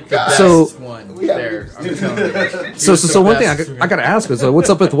he's like the best So- one We have- there. I'm telling you. So one thing I gotta ask is, what's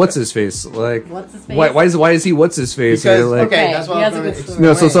up with what's his face? Like, What's his face? why is he what's his face? Because, like, okay, that's he what I has was a going good to story.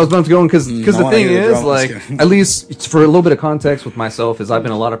 No, so I was about to go on because I the wanna thing hear the is, drama. like, Just kidding. at least for a little bit of context with myself, is I've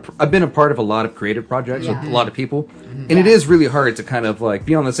been a part of a lot of creative projects Yeah. with a lot of people, and it is really hard to kind of like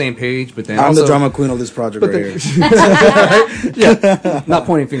be on the same page. But then I'm also, the drama queen of this project but right then- here. yeah, not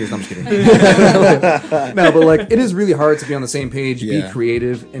pointing fingers. No, I'm just kidding. No, but like it is really hard to be on the same page, be Yeah.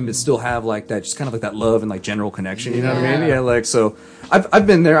 creative, and but still have like that, just kind of like that love and like general connection. You know what I mean? Yeah. Yeah, like so. I've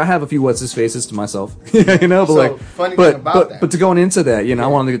been there. I have a few what's his faces to myself. You know, but So, like, funny but thing about but that. but to going into that, you know, I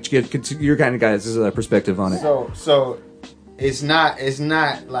wanted to get your kind of guys' perspective on it. So it's not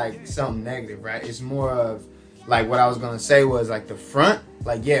like something negative, right? It's more of like what I was gonna say was like the front,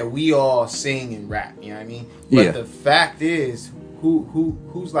 like yeah, we all sing and rap, you know what I mean? But Yeah. the fact is,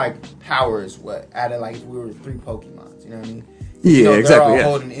 who's like powers what out of like if we were 3 Pokemons, you know what I mean? Yeah, You know, exactly. They're all Yeah.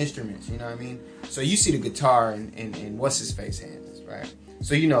 holding instruments, you know what I mean? So you see the guitar in what's his face hands, right?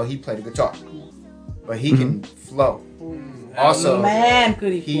 So you know he played the guitar, but he can flow. Also, Man,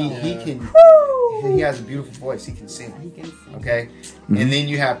 could he he flow. he can. He has a beautiful voice. He can sing. He can sing. Okay, and then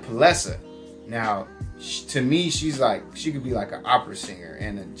you have Palessa. Now, to me, she's like she could be like an opera singer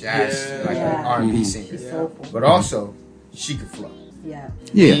and a jazz, Yeah. like Yeah. an R&B She's singer. soulful. But also, she could flow. Yeah.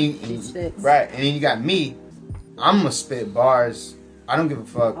 Yeah. And She spits. right. And then you got me. I'm gonna spit bars. I don't give a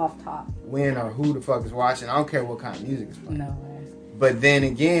fuck Off top. when or who the fuck is watching. I don't care what kind of music is playing. No way. But then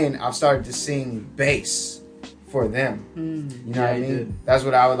again, I've started to sing bass for them. You know what I you mean? did. That's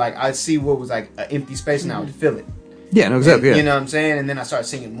what I would like. I'd see what was like an empty space and I would fill it. Yeah, no, exactly. Yeah. You know what I'm saying? And then I start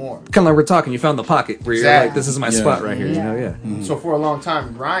singing more. Kind of like we're talking. You found the pocket where you're Exactly. like, this is my Yeah. spot right here. You know, Yeah. yeah. So for a long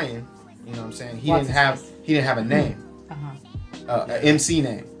time, Ryan, you know what I'm saying? He What's didn't his have face? he didn't have a name, Uh-huh. an MC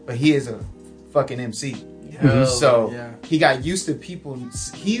name, but he is a fucking MC. Hell, So yeah. he got used to people.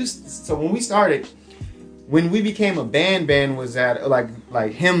 So when we started, when we became a band was at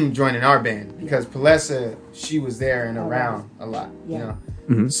like him joining our band because Palessa, she was there and around a lot. Yeah. You know.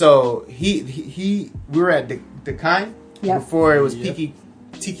 Mhm. So we were at Decline Yep. before it was Yep.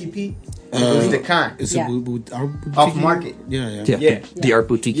 Tiki P. It was Decline. It's Yeah. a our boutique? Off market. Yeah, yeah. Yeah. Yeah. The art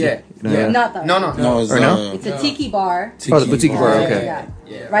boutique. Yeah. You know, Yeah. Not the No. No, it's Or no? It's a tiki bar. Oh, the boutique bar. Yeah, Okay. yeah.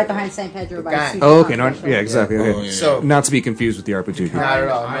 Yeah. Right behind San Pedro by Guy. Super Oh, okay. No, Controversial. yeah, exactly. Oh, Okay. yeah. So Not to be confused with the art boutique. not at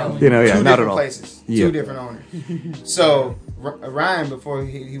all. No. You know, yeah, Two not at different all. places. Yeah. 2 different owners. So Ryan, before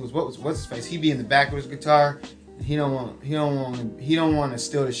he was what's his face? He'd be in the back with his guitar. He don't want to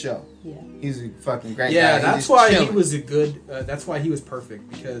steal the show. Yeah. He's a fucking great guy. Yeah, He's that's just why he chilling. was a good. That's why he was perfect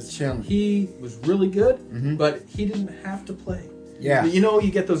because Chilling. he was really good, Mhm. but he didn't have to play. Yeah. You know, you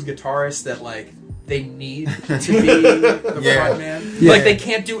get those guitarists that like they need to be the Yeah. front man. Yeah. Like they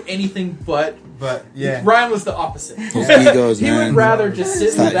can't do anything but. But yeah. Ryan was the opposite. His egos, He man. would rather just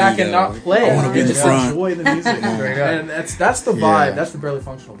sit in the That back and ego. not play. I wanna be in the and front. enjoy the music, Straight up. and that's the vibe. Yeah. That's the barely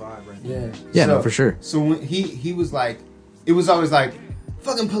functional vibe, right? Yeah. Yeah, no, for sure. So when he was like, it was always like,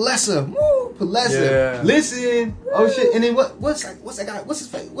 fucking Palessa, woo, Palessa, Yeah. listen, oh shit, and then what's that guy? What's his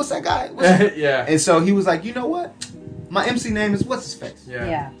face? What's that guy? What's Yeah. And so he was like, you know what? My MC name is what's his face? Yeah.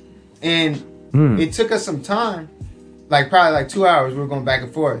 Yeah. And Hmm. it took us some time, like probably like 2 hours. We were going back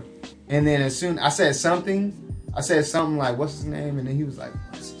and forth, and then as soon I said something like what's his name, and then he was like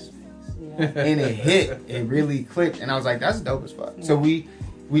what's his face, and it hit. It really clicked, and I was like that's dope as fuck. So we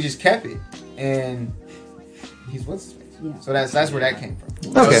just kept it, and he's what's his face. Yeah. So that's where that came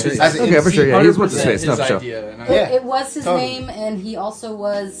from. Okay. As an Okay, for MC, sure. Yeah, he's what's his 100% face. No, for sure. idea. And I- Yeah. It was his Totally. name, and he also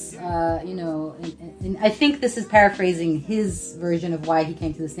was, and I think this is paraphrasing his version of why he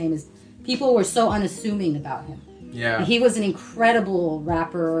came to this name, is people were so unassuming about him. Yeah. He was an incredible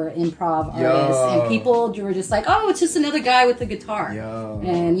rapper, improv Yo. artist, and people were just like, "Oh, it's just another guy with a guitar." Yo.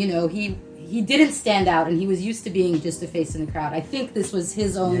 And he didn't stand out, and he was used to being just a face in the crowd. I think this was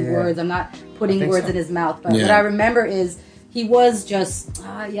his own Yeah. words. I'm not I putting think words so. in his mouth, but Yeah. what I remember is he was just,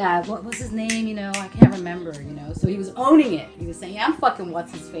 what was his name? You know, I can't remember. You know, so he was owning it. He was saying, "Yeah, I'm fucking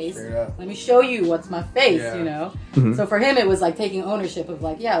what's his face. Let me show you what's my face." Yeah. You know. Mm-hmm. So for him, it was like taking ownership of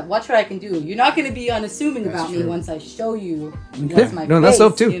like, yeah, watch what I can do. You're not going to be unassuming about me once I show you what's my face. No, that's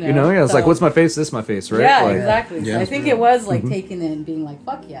dope too. You know, yeah, it's So- like, what's my face? This my face, right? Yeah, Like, exactly. Yeah. So I think it was like taking it and being like,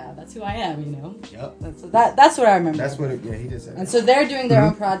 "Fuck yeah, that's who I am." You know. Yep. That's what I remember. That's what it, yeah, he did say. And so they're doing their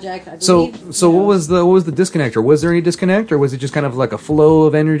own project. I So, believe, so you what know. was the disconnect, or was there any disconnect, or was it just kind of like a flow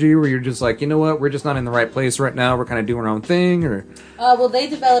of energy where you're just like, you know what, we're just not in the right place right now. We're kind of doing our own thing, or Well, they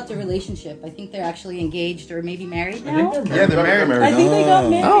developed a relationship. I think they're actually engaged or maybe married now. Yeah, they're married. I think they got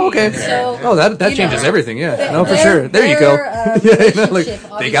married. oh, okay, So, oh that you changes know, everything. Yeah, their- no, for sure. There you go. their, You know, like,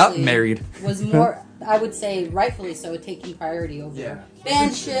 relationship, they got obviously, married. Was more, I would say, rightfully so, taking priority over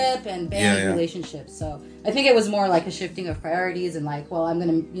bandship and band relationships. So I think it was more like a shifting of priorities and like, well, I'm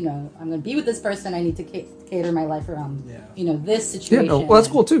gonna be with this person. I need to cater my life around, this Yeah, situation. no, well, that's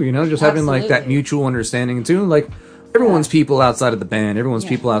cool too. You know, just having like that Absolutely. mutual understanding too. Like everyone's people outside of the band, everyone's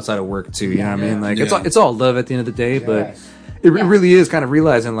people outside of work too. You know what I mean? Like it's all love at the end of the day, but. Right. It really is kind of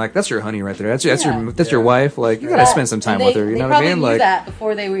realizing like that's your honey right there. That's your wife. Like you gotta spend some time with her. You know what I mean? They Like knew that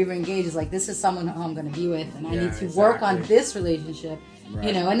before they were even engaged. Is like, this is someone who I'm going to be with, and I need to work on this relationship.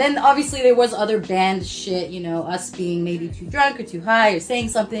 You know, and then obviously there was other band shit. You know, us being maybe too drunk or too high or saying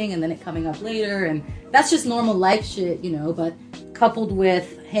something, and then it coming up later, and that's just normal life shit. You know, but coupled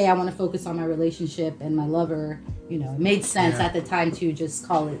with, hey, I want to focus on my relationship and my lover. You know, it made sense at the time to just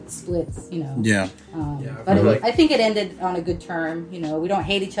call it splits. You know. Yeah. But I think it ended on a good term. You know, we don't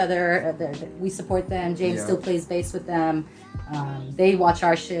hate each other. We support them. James still plays bass with them. They watch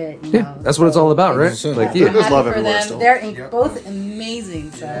our shit. You know, that's what it's all about, right? So- Like I'm yeah, There's happy love for everywhere them. still. They're both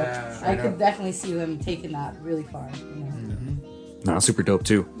amazing. So Yeah, I could definitely see them taking that really far. You know? no, super dope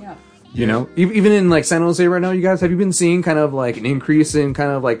too. Yeah. You know, even in like San Jose right now, you guys, have you been seeing kind of like an increase in kind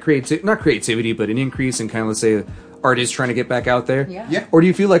of like not creativity, but an increase in kind of, let's say, artists trying to get back out there? Yeah. Or do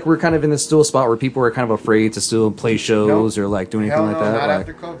you feel like we're kind of in this still spot where people are kind of afraid to still play shows or like do anything Hell like no, that? not Like,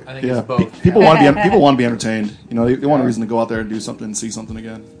 after COVID. I think Yeah, it's both. people want to be entertained. You know, they want a reason to go out there and do something and see something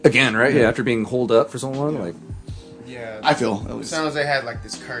again. again, right? Yeah, after being holed up for so long, like Yeah. I feel at least. San Jose had like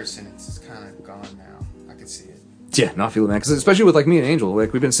this curse and it's kind of gone now. I can see it. yeah, not feeling that because especially with like me and Angel,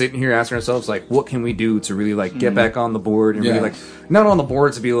 like we've been sitting here asking ourselves like, what can we do to really like get back on the board and really Yeah. like not on the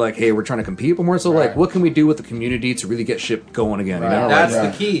board to be like, hey, we're trying to compete, but more so like, what can we do with the community to really get shit going again? You know, That's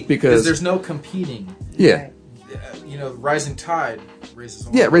like, the key Because- there's no competing. yeah, You know, rising tide raises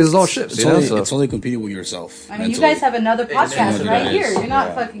all. yeah, it raises all ships. It's You know, only, so. it's only competing with yourself. I mean, you mentally. guys have another podcast Exactly. right here. Yes. You're not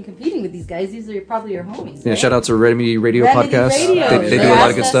Yeah. fucking competing with these guys. These are probably your homies. Yeah, right? shout out to Remedy Radio Remedy Podcast. Radio. They do a lot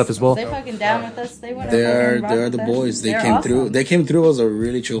of good stuff as well. They fucking down with us. They want to. They're the boys. They came through. They came through as a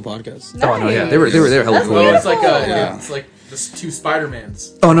really chill podcast. Oh no, yeah, they were hella That's cool. Oh, Yeah. it's like Yeah. it's like the two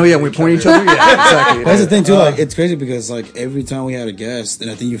Spider-Mans. Oh no, yeah, we point at each other. Yeah, exactly. That's the thing too. Like it's crazy because like every time we had a guest, and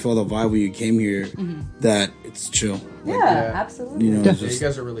I think you felt the vibe when you came here that it's chill. Yeah, absolutely. You know, Yeah, it's you just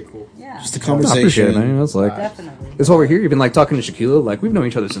guys are really cool. Yeah, just a I appreciate conversation. it, man. It's like definitely. that's why we're here. Even like talking to Shaquilla, like we've known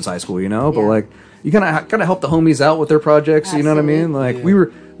each other since high school, you know. But Yeah. like you kind of help the homies out with their projects. You know what I mean? Absolutely.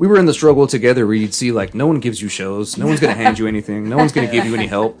 Like we were in the struggle together where you'd see like no one gives you shows, no one's gonna hand you anything, no one's gonna give you any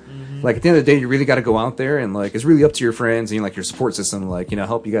help. Like at the end of the day, you really got to go out there and like it's really up to your friends and like your support system, like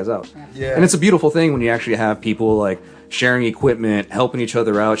help you guys out. Yeah. And it's a beautiful thing when you actually have people like sharing equipment, helping each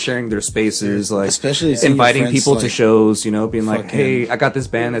other out, sharing their spaces, like Especially seeing your inviting friends, people to like, shows. Being like, fucking- hey, I got this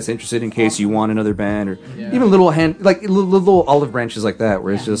band that's interested in case you want another band, or even little olive branches like that,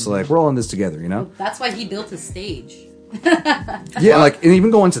 where it's just like we're all in this together, you know? That's why he built a stage. Yeah, like and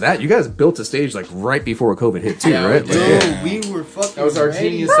even going to that, you guys built a stage like right before COVID hit too, Yeah, right? we Like, did. yeah. Dude, we were fucking. That was our ready.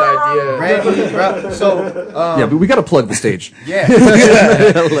 genius idea. Ready, bro. So, Yeah, but we got to plug the stage. yeah.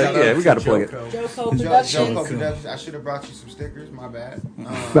 Like, yeah, we got to plug it. Joko Joko Productions. Productions. I should have brought you some stickers. My bad.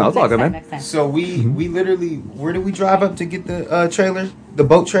 No, it's all good, man. Next time. So we literally, where did we drive up to get the trailer, the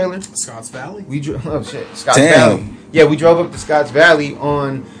boat trailer? Scotts Valley. We drove. Oh shit, Scotts Damn. Valley. Yeah, we drove up to Scotts Valley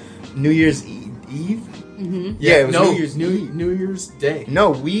on New Year's Eve. Yeah, it was no, New Year's Eve. New Year's Day.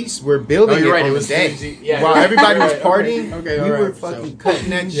 No, we were building Oh, you're it right, on it the was day. New Year's Eve. Yeah. While everybody was Right, partying, okay, we alright, were fucking cutting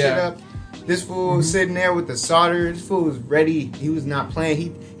that shit Yeah. up. This fool was sitting there with the solder. This fool was ready. He was not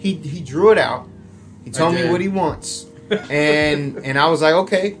playing. He drew it out. He told me did. what he wants, and I was like,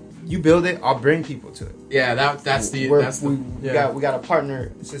 okay, you build it. I'll bring people to it. Yeah, that's the we yeah. got a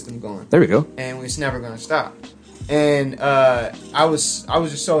partner system going, There we go. and it's never gonna stop. And I was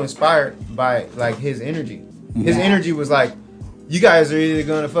just so inspired by like his energy. His energy was like, you guys are either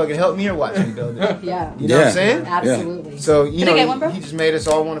gonna fucking help me or watch me build it. Yeah, You know what Yeah. I'm saying? absolutely. So Can I get one, bro? he just made us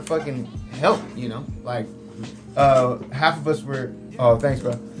all want to fucking help. You know, like half of us were. Oh, thanks,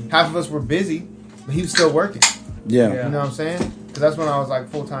 bro. Half of us were busy, but he was still working. Yeah. You know what I'm saying? Because that's when I was like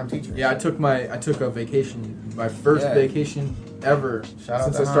full-time teacher. Yeah, I took a vacation, my first vacation ever Shout out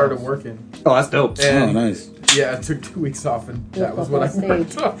since to I started Hans. working. Oh, that's dope. And Oh, nice. yeah, I took 2 weeks off, and Built that was the what I whole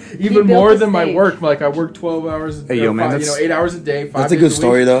worked stage. on. He Even built more the than my stage. work. Like I worked 12 hours. Hey, yo, man, five, that's- 8 hours a day. 5 That's a days good week.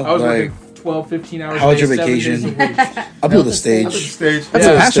 story, though. I was Like- working 12, 15 hours. How was a your day, 7 vacation? days a week. I'll build a stage. Stage. That's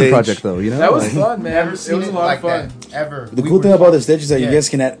Yeah. a passion Stage. project, though. You know, That was Like, fun, man. Never It seen was a it lot like of fun. that ever. The We cool were- thing about the stage is that Yeah. you guys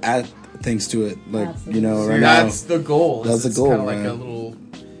can add things to it. Like, you know, right now. That's the goal. That's the It's goal, kinda like man. a little.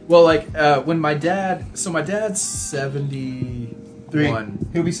 Well, like when my dad's 71.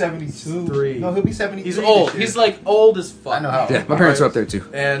 He'll be 72. 3. No, he'll be 73. He's old. this year. He's like old as fuck. I know how. yeah, my parents are up there too.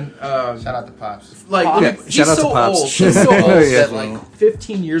 And Shout out to Pops. like Yeah, he's shout out to so Pops. old. He's so old Yeah. that like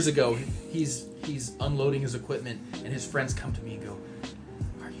 15 years ago, he's unloading his equipment, and his friends come to me and go,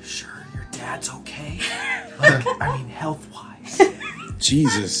 "Are you sure your dad's okay? Like, I mean, health wise."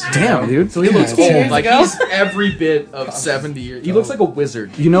 Jesus. Damn, dude. So he looks Yeah. old. Years Like ago? he's every bit of 70 years. He looks like a wizard.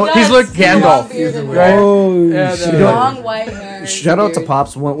 You know, Nuts. he's like Long Gandalf. beard and Right? Oh, And, shit. long white hair. Shout out to beard.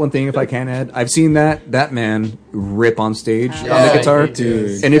 Pops. One thing, if I can add, I've seen that man rip on stage on Yeah, the guitar. he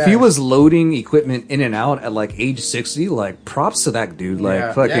is. And if he Yeah. was loading equipment in and out at like age 60, like props to that dude. Like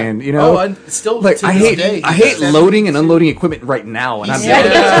Yeah. fucking, you know. Oh, and still like to I this hate day, I he hate does. loading and unloading equipment right now, and I'm Yeah.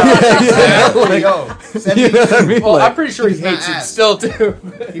 Yo, you know what I mean? Well, Like, I'm pretty sure he He's not hates it asked. still too.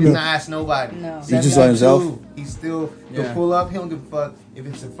 He does not ask nobody. No. He just let himself? 72, He's still, he'll Yeah. pull up, he don't give a fuck. If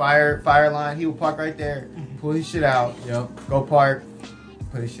it's a fire line, he will park right there, pull his shit out, Yep. go park,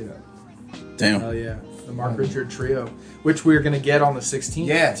 put his shit up. Damn. Oh yeah, the Mark Richard Trio, which we're gonna get on the 16th.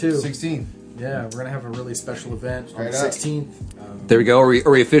 Yeah, too. 16. Yeah, we're gonna have a really special event on the Straight up. 16th. there we go. Are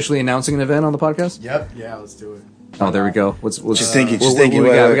we officially announcing an event on the podcast? Yep. Yeah, let's do it. Oh, there we go. What's Just thinking, what- just what thinking. we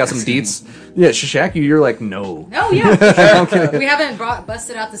Wait, got? wait. We got some deets. Yeah, Shashak, you're like no. No, yeah. I'm kidding. We haven't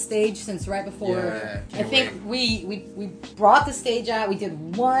busted out the stage since right before. Yeah, I can't think we brought the stage out. We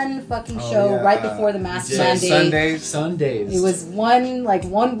did one fucking Oh, show yeah, right before the mask yeah, mandate. Sundays. Sundays. It was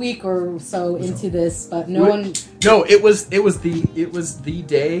 1 week or so into this, but no one. No, it was the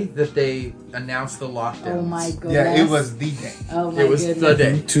day that they announced the lockdown. Oh my goodness. Yeah, it was the day. Oh my It was goodness. the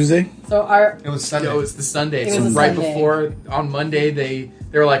day. Tuesday? So our It was Sunday. It was the Sunday. It So was a right Sunday. before on Monday they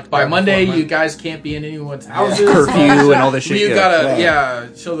were like by Right Monday before you Monday. guys can't be in anyone's houses. Curfew and all this shit. You yeah.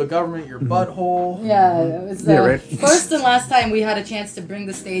 gotta show the government your butthole. Yeah, it was the Yeah, right. first and last time we had a chance to bring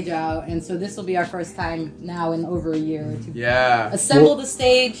the stage out, and so this will be our first time now in over a year to Yeah. assemble the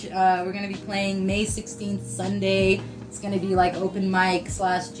stage. We're gonna be playing May 16th, Sunday. It's gonna be like open mic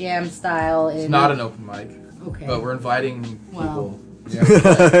 / jam style. It's not an open mic, okay. but we're inviting people. Wow. Yeah.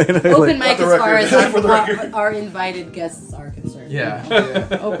 Open mic the as far record. as For the record. our invited guests are concerned. Yeah.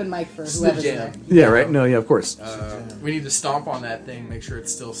 Open mic for It's the whoever's jam. there. Yeah, right. No, yeah, of course. We need to stomp on that thing, make sure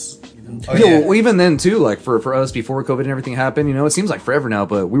it's still, Oh, Yeah, yeah. well, even then too, like for us before COVID and everything happened, you know, it seems like forever now,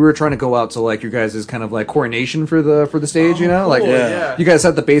 but we were trying to go out to like your guys' kind of like coronation for the stage, you know, like cool, yeah. you guys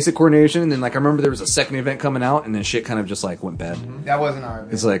had the basic coronation, and then like I remember there was a second event coming out, and then shit kind of just like went bad. That wasn't our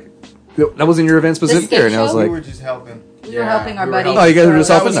event. It's like that wasn't your event specific skate there, and I was show? we like, were just helping. We were helping our we were buddies. helping. Oh, you guys were just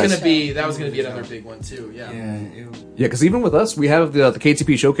So that helping? was Nice. gonna be another big one too. Yeah. Yeah. yeah, because even with us, we have the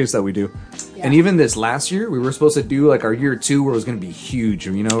KTP showcase that we do, Yeah. and even this last year, we were supposed to do like our year 2 where it was going to be huge,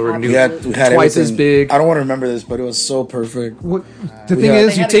 you know, we we're going to We do had twice as everything. big. I don't want to remember this, but it was so perfect. What, the We thing had- is,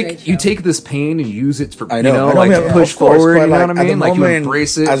 They you had a great take you show. take this pain and use it for I know. you know, I know, like man, to push of course, forward. but, You know like, what I at the mean? Like you moment,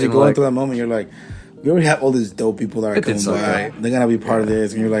 embrace it. As you're and, going like, through that moment, you're like, we already have all these dope people that are It did coming so by. good. They're gonna be part of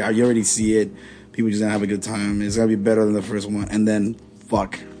this, and you're like, you already see it. People just gonna have a good time. It's gonna be better than the first one, and then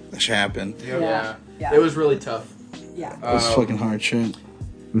fuck, that shit happened. Yeah. Yeah. It was really tough. Yeah. It was fucking hard shit.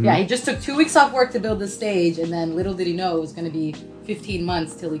 Yeah, he just took 2 weeks off work to build the stage, and then little did he know it was going to be 15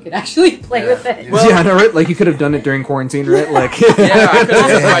 months till he could actually play with it. Well- yeah, I know, right? Like you could have done it during quarantine, right? Like, Yeah, I could have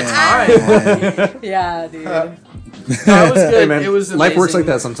used my time. Yeah, dude. No, it was good. Hey, man, It was life works amazing.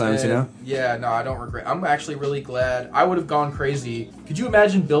 like that sometimes, you know? Yeah, no, I don't regret. I'm actually really glad. I would have gone crazy. Could you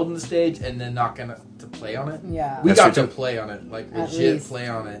imagine building the stage and then not gonna to play on it? Yeah. We That's got true, to play on it, like At legit least. play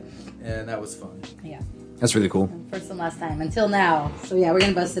on it, and that was fun. Yeah. that's really cool. First and last time until now. So yeah, we're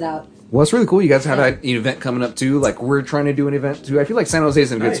gonna bust it out. Well, it's really cool. You guys have an event coming up too. Like we're trying to do an event too. I feel like San Jose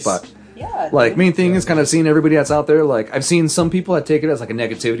is in a good Nice. spot. Yeah. Like main thing is kind of seeing everybody that's out there. Like I've seen some people that take it as like a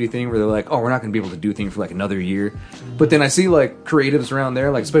negativity thing where they're like, oh, we're not going to be able to do things for like another year. But then I see like creatives around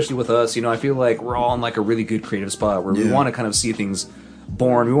there, like especially with us, you know, I feel like we're all in like a really good creative spot where we Yeah. want to kind of see things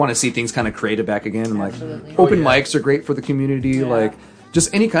born. We want to see things kind of created back again. And like Absolutely. open Oh, yeah. mics are great for the community. Yeah. Like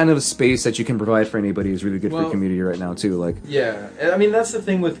just any kind of space that you can provide for anybody is really good for Well- the community right now too. Like Yeah, and I mean that's the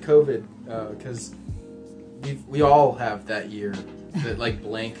thing with COVID, because we all have that year, that like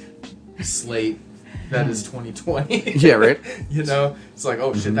blank slate that is 2020. Yeah, right. You know, it's like,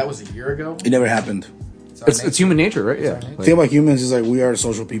 oh shit, that was a year ago. It never happened. It's human nature, right? Yeah. The thing about humans is like we are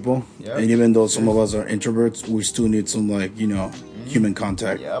social people, Yep. and even though some of us are introverts, we still need some like human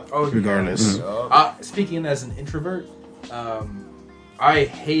contact, Yep. Oh, regardless. Speaking as an introvert, I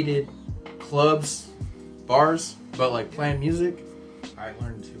hated clubs, bars, but like playing music, I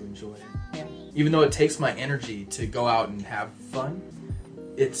learned to enjoy it. Yeah. Even though it takes my energy to go out and have fun,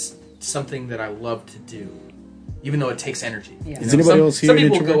 it's something that I love to do. Even though it takes energy. Yeah. You Is know, anybody some, else here some an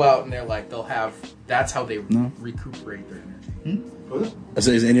people introvert? go out and they're like, that's how they No. recuperate their energy.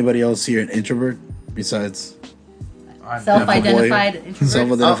 So is anybody else here an introvert besides I'm Self-identified introvert.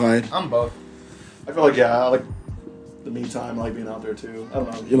 self-identified? I'm both. I feel like I like the me time. I like being out there too. I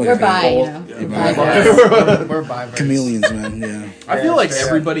don't know. You're like We're a bi, you both. know. Yeah. We're bi. bi. We're bi. chameleons, man. Yeah. I feel like Yeah.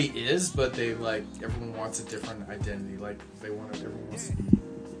 everybody is, but they like everyone wants a different identity. Like everyone wants to be.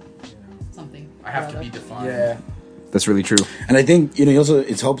 Something. I have to be defined. Yeah. That's really true. And I think also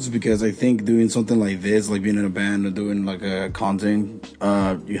it helps because I think doing something like this, like being in a band or doing like a content,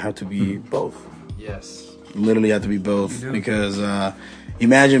 you have to be both. Yes. You literally have to be both because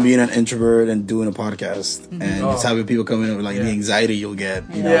imagine being an introvert and doing a podcast and just having people come in with like the anxiety you'll get,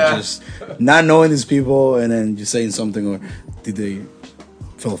 you know, Yeah. just not knowing these people and then just saying something or did they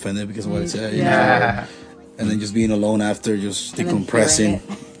feel offended because of what I said? You know? Yeah. And then just being alone after, just And then decompressing,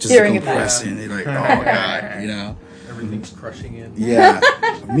 just Hearing it back. decompressing. You're like, oh god, you know. Everything's crushing in. Yeah.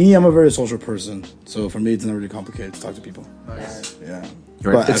 Me, I'm a very social person. So for me, it's not really complicated to talk to people. Nice. Yeah. Right.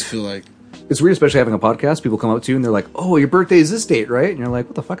 But I It's- feel like, It's weird, especially having a podcast. People come up to you and they're like, "Oh, your birthday is this date, right?" And you're like,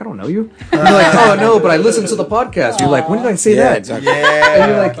 "What the fuck? I don't know you." And you're like, "Oh no, but I listened to the podcast." You're like, "When did I say yeah, that?" exactly.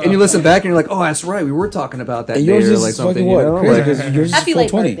 And you're like, and you listen back and you're like, "Oh, that's right. We were talking about that And day yours or is like something." fucking You what? know? Crazy, Like, 'cause yours is Happy late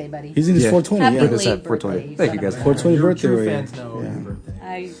 420. birthday, buddy. He's in his Yeah. 420. Happy Yeah. Like I late said, 420. birthday. Thank you guys. 420 Your birthday. true right fans here. know Yeah. your birthday.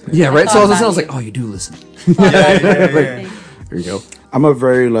 yeah, right. So I was like, Oh, "Oh, you do listen." There There you go. I'm a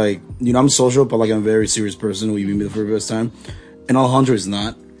very I'm social, but like I'm a very serious person. We meet me for the first time, and Alejandro is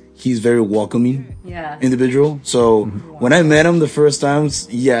not. He's very welcoming Yeah. individual. So when I met him the first times,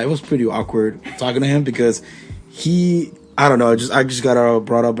 it was pretty awkward talking to him because I don't know, I just got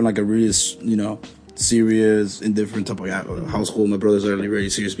brought up in like a really serious, indifferent type of household. My brothers are like very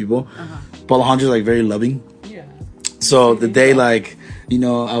serious people, but Alejandro's like very loving. Yeah. So the day I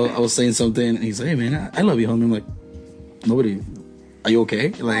was saying something, and he's like, "Hey man, I love you, homie." I'm like, "Nobody, are you okay?"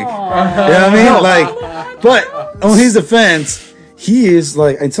 Like, you know what I mean? Like, but on his defense, he is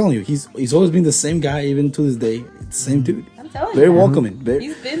like, I'm telling you, he's always been the same guy even to this day. Same dude, I'm telling very you. welcoming.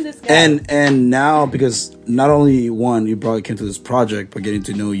 He's been this guy. And now because not only you probably came to this project, but getting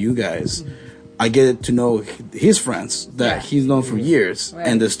to know you guys. I get to know his friends that he's known for years Right.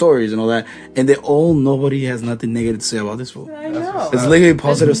 and the stories and all that, and nobody has nothing negative to say about this fool. I know. It's literally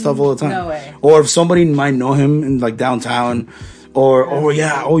positive stuff all the time. No way. Or if somebody might know him in like downtown,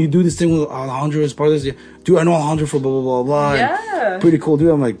 you do this thing with Alejandro as part of this. Yeah. Dude, I know Alejandro for blah blah blah blah. Yeah. Pretty cool dude.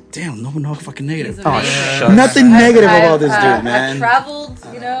 I'm like, damn, no fucking He's negative. amazing. Nothing negative I've- about this dude, man. I've traveled,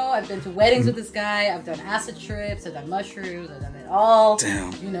 I've been to weddings with this guy. I've done acid trips. I've done mushrooms. I've done it all.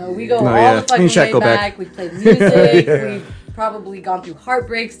 Damn. We go all yeah. the fucking Me and Shaq way go back. back. We played music. We've probably gone through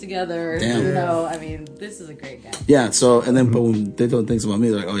heartbreaks together. Damn. This is a great guy. Yeah. So and then, but when they don't think about me,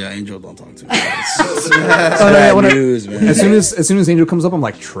 they're like, oh yeah, Angel, don't talk to me. It's Oh, no, yeah, bad when I- news, man. As soon as Angel comes up, I'm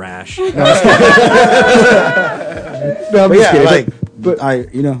like trash. No, I'm But just yeah, kidding. like, But- I,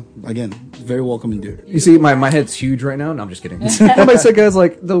 again, very welcoming dude. You see, my head's huge right now. No, I'm just kidding. But I said, guys,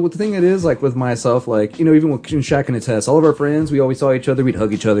 like the thing it is, like with myself, like even with Shaq and Tess, all of our friends, we always saw each other. We'd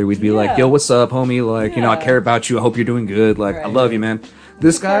hug each other. We'd be like, "Yo, what's up, homie? Like, I care about you. I hope you're doing good. Like, I Right. love you, man."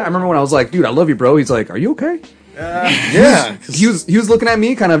 This guy, I remember when I was like, "Dude, I love you, bro." He's like, "Are you okay?" Yeah. 'Cause He was looking at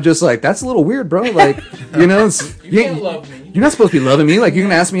me, kind of just like, "That's a little weird, bro." Like, You can't love me. You're not supposed to be loving me. Like, you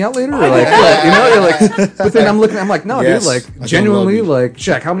can ask me out later, or like, what? You're like. But then I'm like, no, Yes, dude. I Like, don't genuinely, love you. like,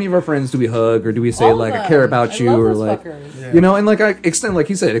 Shaq, how many of our friends do we hug, or do we say All of like, I them. care about I you, love or those like, fuckers. and like I extend, like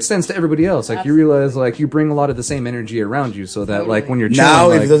he said, it extends to everybody else. Like, you realize, like, you bring a lot of the same energy around you, so that like when you're chilling, now,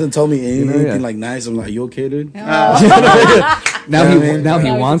 like, if he doesn't tell me anything yeah. like nice, I'm like, you okay, dude? now he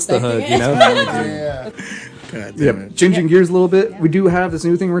Now wants he's the hug, expecting it. God Yeah, damn it. changing gears a little bit. We do have this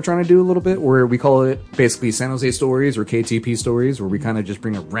new thing we're trying to do a little bit where we call it basically San Jose stories or KTP stories, where we kind of just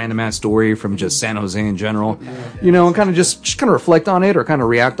bring a random ass story from just San Jose in general, and kind of just kind of reflect on it or kind of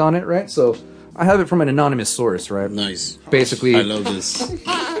react on it, right? So I have it from an anonymous source, right? Nice. Basically, I love this.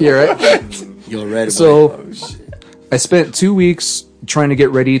 yeah, right? You're ready. So I spent 2 weeks trying to get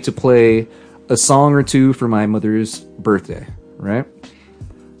ready to play a song or two for my mother's birthday, right?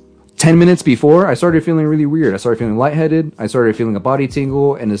 10 minutes before, I started feeling really weird. I started feeling lightheaded. I started feeling a body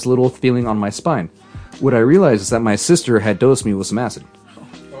tingle and this little feeling on my spine. What I realized is that my sister had dosed me with some acid.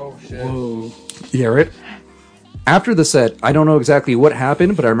 Oh shit. Whoa. Yeah, right? After the set, I don't know exactly what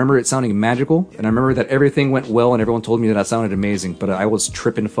happened, but I remember it sounding magical, and I remember that everything went well, and everyone told me that I sounded amazing, but I was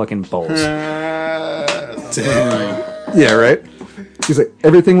tripping fucking balls. Damn. Yeah, right? He's like,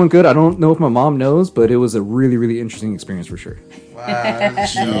 everything went good. I don't know if my mom knows, but it was a really, really interesting experience for sure. Wow.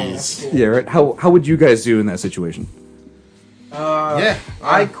 That's Jeez. Yeah, right? How would you guys do in that situation? Yeah.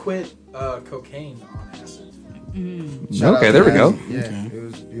 I quit cocaine on acid. Shout Okay, out there to we go. Nancy. Yeah, it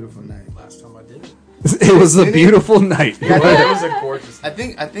was a beautiful night. Last time I did it. It was a beautiful night. It was a gorgeous. I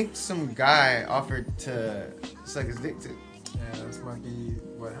think some guy offered to suck his dick too. Yeah, this might be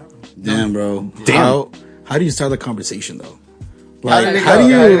what happened. Damn, bro. Damn. How do you start the conversation though? How Like, did it how go?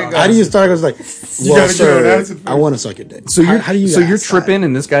 do How did you it go? how do you start? I was like, well, gotta get on acid sir, first. I want to suck your dick. So you're, how do you? so you're ask that? tripping,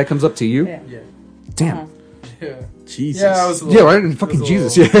 and this guy comes up to you? Yeah. Yeah. Damn. Yeah. Jesus. Yeah, I was. A Yeah, little, right? it was Fucking a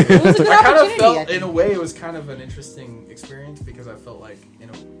Jesus. little- Yeah. It was a good I kind of opportunity, I felt, think. in a way, it was kind of an interesting experience because I felt like, in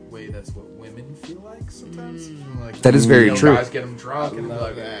a way, that's what women feel like sometimes. Like, That is very true. Guys get them drunk and they're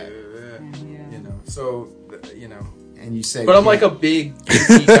like, that. you know. So, And you say, but I'm like a big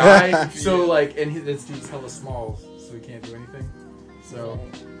goofy guy, so like, and this dude's hella small, so he can't do anything. So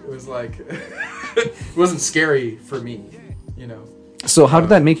it was like, it wasn't scary for me, you know. So how did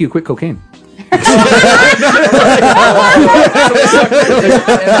that make you quit cocaine?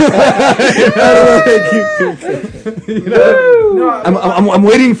 No, I'm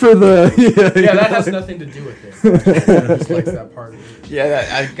waiting for the... yeah, that has nothing to do with it. Actually. Just likes that part of it. yeah,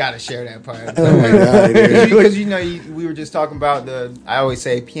 I gotta share that part. Oh my god, dude. Because we were just talking about I always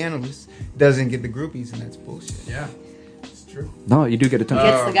say pianist doesn't get the groupies, and that's bullshit. Yeah, it's true. No, you do get a ton.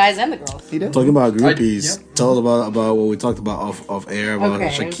 Gets the guys and the girls. He does. Talking about groupies, Yep. tell us about what we talked about off air about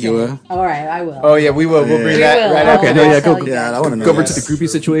Shakira. Okay. All right, I will. Oh yeah, we will. We'll bring We that will. right I after. will. no, yeah, I'll go- tell you Yeah, guys. I want to know. Go over that. to the groupie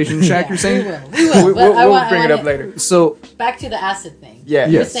situation, Shaq, you're saying? We will. We'll, But I we'll want- bring I it up want later. So, Back to the acid thing. Yeah.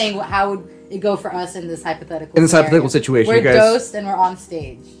 You're Yes. saying how would it go for us in this hypothetical? In this scenario? hypothetical situation, we're you guys- ghost and we're on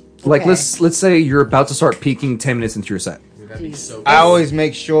stage. like, Okay. let's say you're about to start peaking 10 minutes into your set. Dude, that'd be so. I always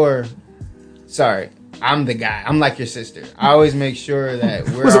make sure. Sorry, I'm the guy. I'm like your sister. I always make sure that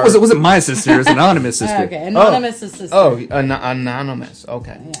we're. Was it my sister? It was an anonymous sister. Okay, anonymous is sister. Oh, anonymous.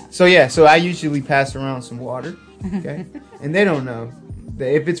 Okay. Yeah. So I usually pass around some water. Okay. And they don't know.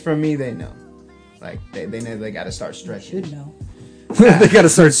 If it's from me, they know. Like they know they got to start stretching. Should know. They gotta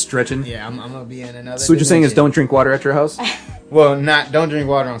start stretching. Yeah, I'm gonna be in another. So what you're saying is dimension. don't drink water at your house? Well, don't drink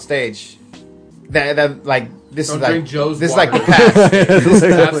water on stage. That like this Don't is like drink Joe's this water. is like the past. That's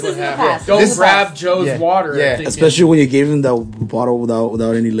what the happened. past. Don't This is grab past. Joe's Yeah. water. Yeah. and think Especially when you gave him the bottle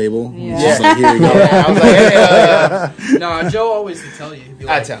without any label. Yeah. It's just like, here you go. Yeah, I was like, hey, Nah, Joe always would tell you. He'd be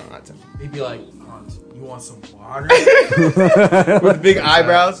I like, tell him. he'd be like, Hans, you want some water? With big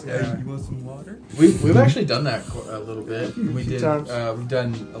eyebrows. Yeah. You want some water? We've actually done that a little bit. We few did. times. We've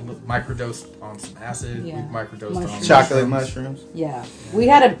done a microdose on some acid. Yeah. We've microdosed on Mushrooms. Chocolate mushrooms. Yeah, we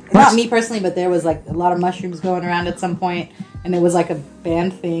had not me personally, but there was like a lot of mushrooms going around at some point, and it was like a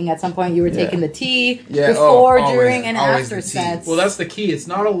band thing. At some point, you were taking the tea Yeah, before, always- during, and always after the tea. sets. Well, that's the key. It's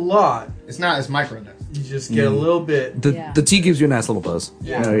not a lot. It's not as microdose. You just get a little bit. The, Yeah. the tea gives you a nice little buzz.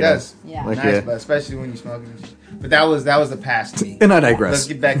 Yeah. Oh, It does. Yeah. Like, Nice, yeah. but especially when you smoke it. But that was the past me. And I Let's digress.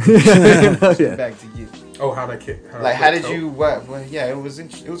 get back to you. Let's Yeah. get back to you. Oh, how'd I kick? Like, how did you? What? Yeah, it was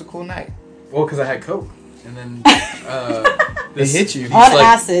a cool night. Well, because I had coke, and then It hit you. these, On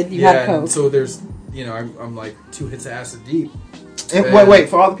acid, you had and coke. So there's, I'm like 2 hits of acid deep. And wait,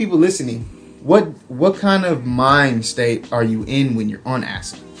 for all the people listening, what kind of mind state are you in when you're on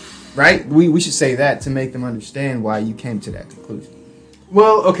acid? Right? We should say that to make them understand why you came to that conclusion.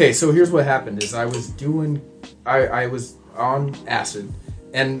 Well, okay, so here's what happened: is I was on acid,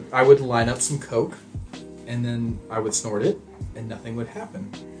 and I would line up some coke, and then I would snort it, and nothing would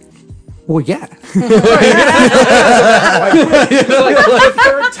happen. Well, yeah.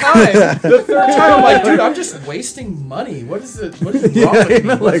 The third time, I'm like, dude, I'm just wasting money. What is wrong with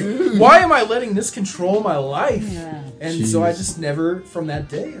me? Why am I letting this control my life? Yeah. And so I just never, from that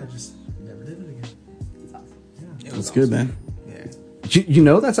day, I just never did it again. Yeah, That's good, man. You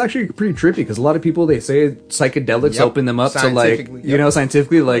know, that's actually pretty trippy because a lot of people, they say psychedelics Yep. open them up to like, Scientifically, you know,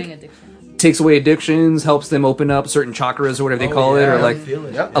 scientifically, like Doing addiction. takes away addictions, helps them open up certain chakras or whatever they call it, or I like feel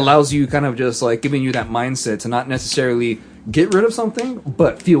it. Yep. allows you kind of just like giving you that mindset to not necessarily get rid of something,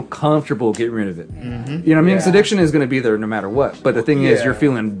 but feel comfortable getting rid of it. You know what I mean? Because Yeah. addiction is going to be there no matter what. But the thing is, Yeah. you're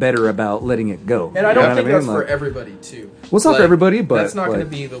feeling better about letting it go. And I You don't know think what that's mean? for Like, everybody, too. Well, it's not for everybody, but, that's not going to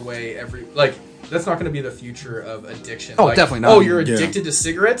like- be the way that's not going to be the future of addiction. Oh, definitely not. Oh, you're Yeah. addicted to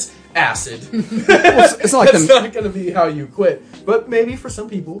cigarettes? Acid. It's not like That's them. not going to be how you quit. But maybe for some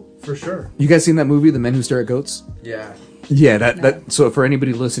people, for sure. You guys seen that movie, The Men Who Stare at Goats? Yeah. Yeah, that. So for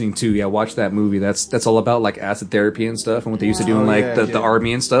anybody listening too, yeah, watch that movie. That's all about like acid therapy and stuff, and what they used to do in like yeah, the yeah.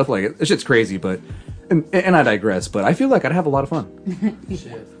 army and stuff. Like it shit's crazy, but and I digress. But I feel like I'd have a lot of fun.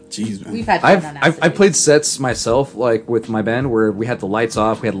 Shit. Jeez, man. We've had fun on acid. I've played sets myself, like with my band, where we had the lights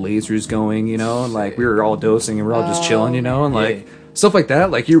off, we had lasers going, you know, and like we were all dosing and we were all just chilling, you know, and like stuff like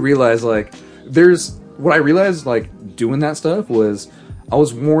that. Like you realize, like there's what I realized, like doing that stuff was I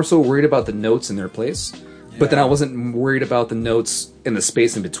was more so worried about the notes in their place, but then I wasn't worried about the notes in the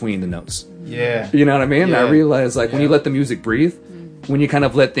space in between the notes. Yeah. You know what I mean? Yeah. I realized like when you let the music breathe, when you kind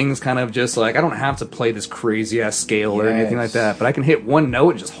of let things kind of just like, I don't have to play this crazy ass scale or anything like that, but I can hit one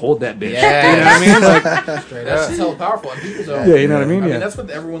note and just hold that bitch. Yeah. You know what I mean? Like, Straight That's up. just hella powerful. And people don't. yeah, you know what I mean? I Yeah. mean, that's what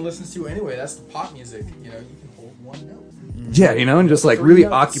everyone listens to anyway. That's the pop music. You know, you can hold one note. Yeah, you know, and just like Three really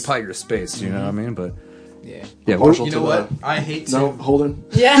notes. occupy your space, you know what I mean? But Yeah. yeah, Partial You to know the- what? I hate to. No, Holden.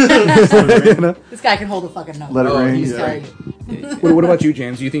 Yeah. you know? This guy can hold a fucking note. Let it Oh, rain. he's Yeah. great. What about you,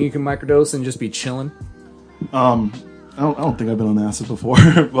 James? Do you think you can microdose and just be chilling? I don't think I've been on acid before,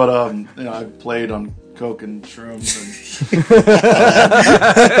 but you know, I've played on coke and shrooms. And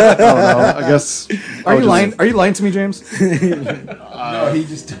I don't know. I guess. Are you lying? Are you lying to me, James? No, he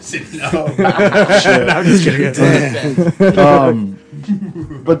just doesn't know. I'm just kidding.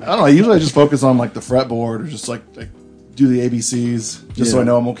 But I don't know. Usually, I just focus on like the fretboard or just like do the ABCs just so I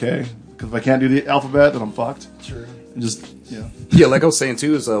know I'm okay. Because if I can't do the alphabet, then I'm fucked. True. And just Yeah, like I was saying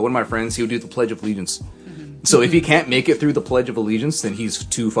too, is one of my friends, he would do the Pledge of Allegiance. So if he can't make it through the Pledge of Allegiance, then he's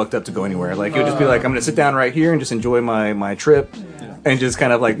too fucked up to go anywhere. Like he'll just be like, I'm gonna sit down right here and just enjoy my trip and just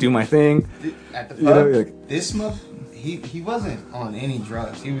kind of like do my thing. At the pub, You know, like- this month, he wasn't on any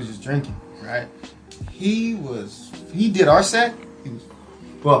drugs. He was just drinking, right? He did our set. He was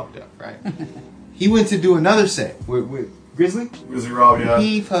fucked up, right? He went to do another set with Grizzly. Grizzly Rob, yeah.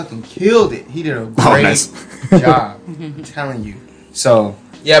 He fucking killed it. He did a Oh, great nice. job. I'm telling you. So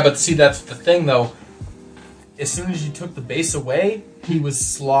Yeah, but see, that's the thing, though. As soon as you took the bass away, he was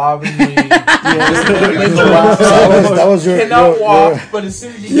slovenly. That was your. Cannot your- walk, but as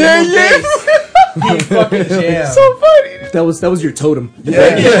soon as you get the bass, he fucking jammed. That was your totem. like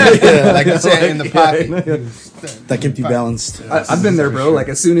I said, in the pocket. That kept you balanced. I've been there, bro. Like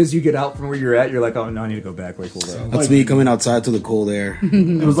as soon as you get out from where you're at, you're like, oh no, I need to go back. Like, hold on. That's me coming outside to the cold air.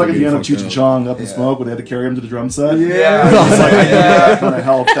 It was like at the end of Fucked Cheech and up. Chong Up in Smoke when they had to carry him to the drum set. Yeah. That kind of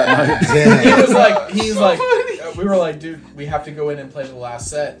helped that night. He's like, we were like, dude, we have to go in and play the last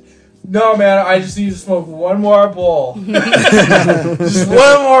set. No, man, I just need to smoke one more bowl. Just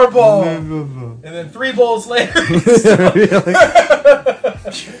one more bowl. And then 3 bowls later.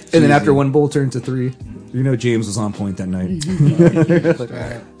 And then after one bowl turned to 3, you know James was on point that night.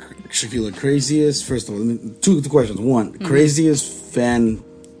 Shaquille, craziest. First of all, two questions. One, craziest fan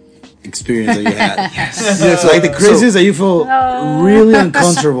experience that you had. Yes. Like the craziest that you feel really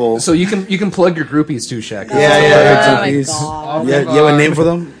uncomfortable. So you can plug your groupies too, Shaq. Yeah. Oh my Please. God. You have a name for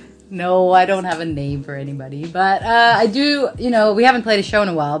them? No, I don't have a name for anybody, but I do. You know, we haven't played a show in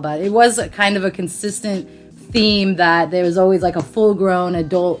a while, but it was a kind of a consistent theme that there was always like a full-grown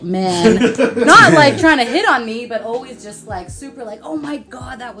adult man, not like trying to hit on me, but always just like super like, oh my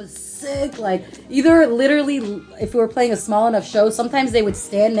god, that was sick. Like either literally, if we were playing a small enough show, sometimes they would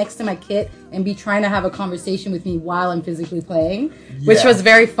stand next to my kit and be trying to have a conversation with me while I'm physically playing, which was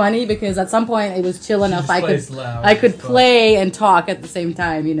very funny because at some point it was chill enough I could play and talk at the same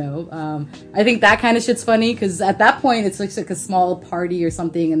time, you know. I think that kind of shit's funny because at that point it's like a small party or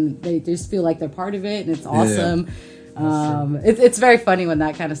something and they just feel like they're part of it and it's awesome. It's very funny when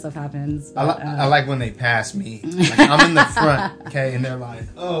that kind of stuff happens. But, I like when they pass me. Like, I'm in the front, okay, and they're like,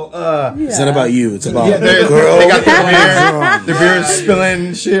 It's not about you. It's about they girl. got the beer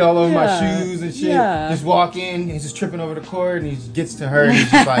spilling shit all over my shoes and shit. Yeah. Just walk in, he's just tripping over the cord, and he gets to her, and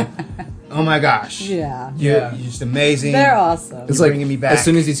he's just like, oh my gosh. yeah. You're just amazing. They're awesome. It's like bringing me back. as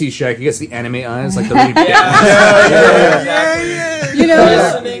soon as you see Shaq, he gets the anime eyes, like the really You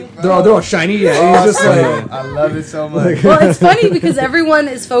know, they're all shiny. Yeah, he's just like. I love it so much. well, it's funny because everyone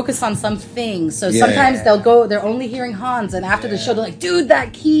is focused on something. So Yeah. sometimes they're only hearing Hans, and after the show, they're like, dude,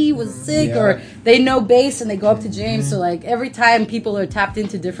 that key was sick. Or they know bass and they go up to James. So, like, every time people are tapped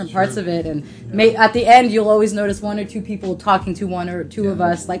into different parts of it. And at the end, you'll always notice 1 or 2 people talking to 1 or 2 of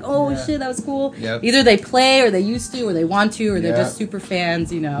us, like, oh, shit, that was cool. Yep. Either they play or they used to or they want to or they're Yeah. just super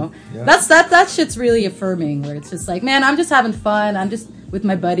fans, you know. That shit's really affirming where it's just like, man, I'm just having fun. I'm just with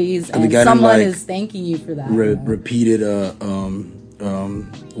my buddies. Have you And gotten, someone like, is thanking you for that. you know? Repeated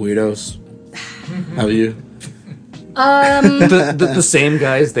weirdos. How are you? The same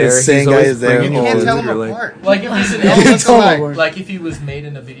guy's there. The same He's always guy is there. bringing You you can't food. tell them You're like- apart. Like if he's an Tell elemental, him. like if he was made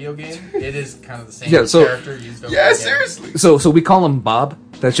in a video game, it is kind of the same Yeah, so- character used over Yeah, again. seriously. So we call him Bob.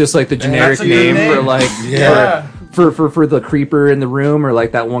 That's just like the generic That's a good name for name. like Yeah. for the creeper in the room, or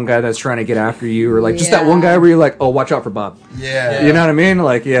like that one guy that's trying to get after you, or like just that Yeah. one guy where you're like, oh, watch out for Bob. Yeah. You know what I mean?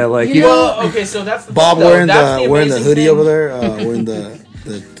 Like like You you- know- Well, okay, so that's the Bob thing, though. wearing That's the wearing the amazing hoodie thing. over there, wearing the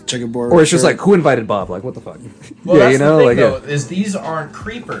checkerboard. or it's just shirt. like, who invited Bob? Like, what the fuck? Well, yeah, that's you know, the thing, like though, is these aren't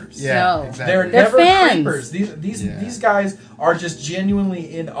creepers. Yeah, No. exactly. They're They're never fans. creepers. These guys are just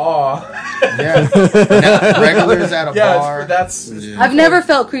genuinely in awe. Yeah. Regulars at a bar. That's I've never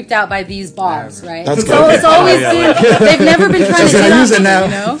felt creeped out by these bobs, right? That's So good. it's always been, they've never been trying to get gonna up use it to me, now.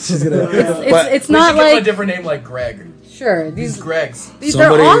 you know? She's gonna. It's, But- it's we not should give him a like, different name like Greg. sure, These these Gregs. they're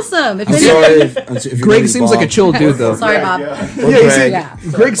Somebody- awesome. If I'm anything, sorry. If you're Greg gonna seems be like a Bob. chill dude though. sorry, Bob. Or Yeah, you see, Greg. Yeah.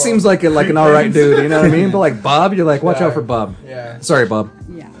 Greg seems like an alright dude. You know what I mean? But like Bob, you're like, watch Yeah. out for Bob. Yeah. Sorry, Bob.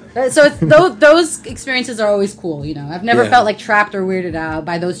 Yeah. So it's, those experiences are always cool, you know. I've never Yeah. felt like trapped or weirded out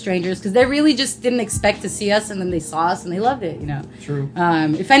by those strangers because they really just didn't expect to see us, and then they saw us and they loved it, you know. True.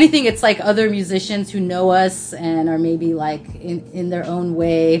 If anything, it's like other musicians who know us and are maybe like in their own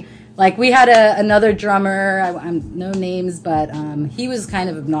way. Like we had another drummer, I'm no names, but he was kind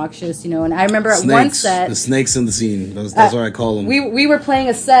of obnoxious, you know. And I remember at one set, The snakes in the scene. That's what I call them. we were playing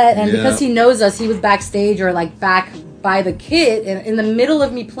a set, and Yeah. because he knows us, he was backstage or like back by the kit, and in the middle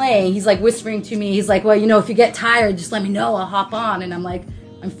of me playing, he's like whispering to me. He's like, "Well, you know, if you get tired, just let me know. I'll hop on." And I'm like,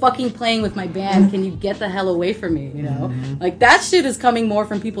 "I'm fucking playing with my band. Can you get the hell away from me?" You know, like that shit is coming more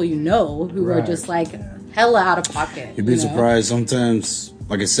from people you know who are just like hella out of pocket. You'd be you know? surprised sometimes.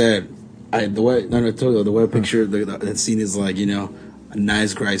 Like I said, I told you the way I picture that scene is like, you know, a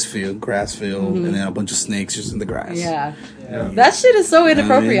nice grass field, and then a bunch of snakes just in the grass. Yeah. That shit is so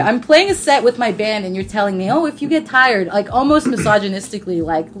inappropriate. I mean- I'm playing a set with my band and you're telling me, oh, if you get tired, like almost misogynistically,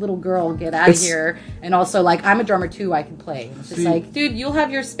 like, little girl, get out of It's- here. And also, like, I'm a drummer too, I can play. It's just like, dude, you'll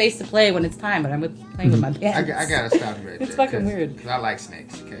have your space to play when it's time, but I'm playing with my band. I gotta stop you right there. It's fucking 'cause- weird. 'cause I like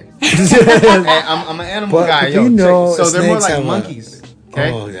snakes, okay? And I'm an animal But guy, do yo. you know so they're more snakes like have a- monkeys. Okay?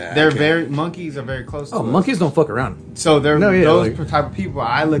 Oh, yeah, They're okay. monkeys are very close to Oh, us. monkeys don't fuck around. So they're No, yeah, those like- type of people.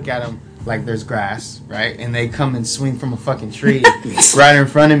 I look at them like there's grass, right? And they come and swing from a fucking tree right in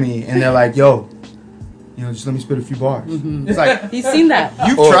front of me, and they're like, "Yo, you know, just let me spit a few bars." It's like He's seen that.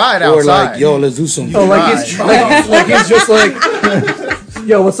 you've Or, tried or outside. like, yo, let's do something. Oh, like Right. he's like he's just like,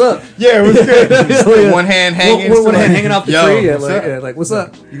 yo, what's up? yeah, it was good. Just Oh, yeah. One hand hanging, One still hand like, hanging off the "Yo, tree. Yeah, what's like, up? yeah, like, what's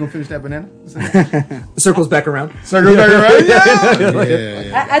up? You gonna finish that banana? Circles back around. Circle back around. Yeah.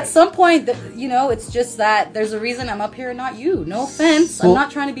 Yeah. At some point, you know, it's just that there's a reason I'm up here and not you. No offense. Well, I'm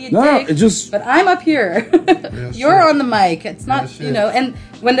not trying to be a No, dick. it just But I'm up here. You're on the mic. It's not, That's you it. know, and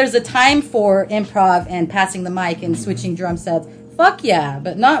when there's a time for improv and passing the mic and switching drum sets, fuck yeah.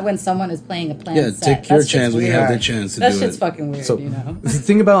 But not when someone is playing a planned yeah. set. Take your That's just chance when you weird. have the chance to That do shit's it. fucking weird, So- you know? The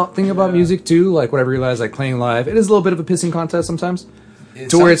thing about music too, like what I realized, like playing live, it is a little bit of a pissing contest sometimes.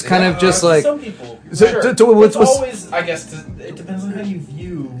 To where it's kind of just like some people. So- Sure. to what's- It's always, I guess, it depends on how you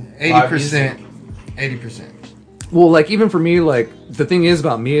view 80%. 80%. well, like even for me, like the thing is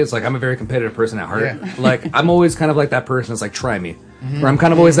about me is like I'm a very competitive person at heart. Yeah. Like I'm always kind of like that person that's like try me. Where I'm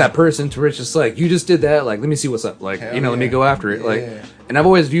kind of always that person to where it's just like you just did that, like let me see what's up, like Hell you know, let me yeah. go after it, like. Yeah. And I've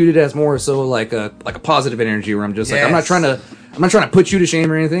always viewed it as more so like a positive energy where I'm just like I'm not Yes. trying to put you to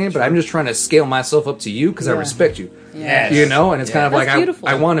shame or anything, but I'm just trying to scale myself up to you because I Yeah. respect you. Yeah. You know, and it's kind of That's like beautiful.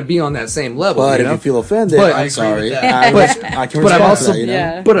 I want to be on that same level. But you if know? you feel offended, But- I I'm agree sorry. with I, that. I can But I'm respect also- that, you know?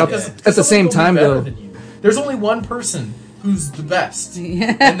 Yeah. but Because at the same someone's time better though, than you. There's only one person who's the best,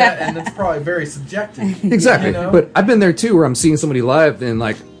 and that's probably very subjective. exactly. You know? But I've been there too, where I'm seeing somebody live and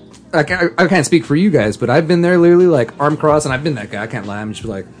like. I can't speak for you guys, but I've been there literally like arm crossed, and I've been that guy. I can't lie. I'm just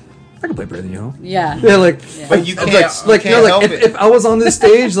like, I can play better than you, huh? Yeah. Yeah, like, But you can't, like, you you know, can't like help if I was on this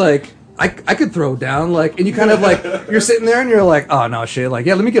stage, like I could throw down, like, and you kind of like you're sitting there and you're like, oh no, shit, like,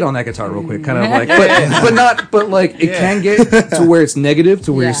 yeah, let me get on that guitar real quick, kind of like, but like it can get to where it's negative,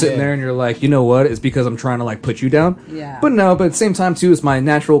 to where Yeah. you're sitting there and you're like, you know what, it's because I'm trying to like put you down. Yeah. But no, but at the same time too, it's my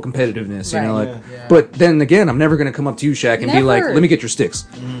natural competitiveness, you know, Right. like. But then again, I'm never gonna come up to you, Shaq, and be like, Never. let me get your sticks,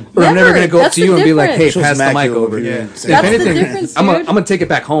 or I'm never Never. gonna go up That's to you the and be like, hey, difference. She'll pass the smack mic you over. over Yeah. here. If That's the anything, difference, I'm dude. gonna take it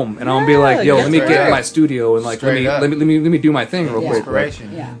back home and I'm gonna be like, yo, Yeah, let me that's get right. my studio and like Straight up. let me do my thing real Yeah. quick. Like,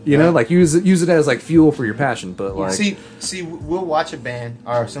 Inspiration. Yeah. you know, like use it as like fuel for your passion, but like See, we'll watch a band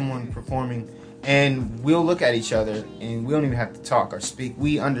or someone performing, and we'll look at each other, and we don't even have to talk or speak.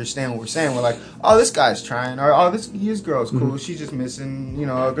 We understand what we're saying. We're like, oh, this guy's trying, or oh, his girl's cool. She's just missing, you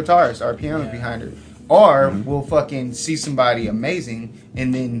know, a guitarist or a piano behind her. Or we'll fucking see somebody amazing,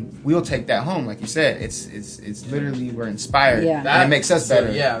 and then we'll take that home. Like you said, it's literally we're inspired, Yeah. and it makes us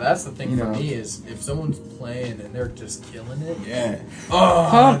better. Yeah, that's the thing You for know. me is if someone's playing and they're just killing it. Yeah. Oh,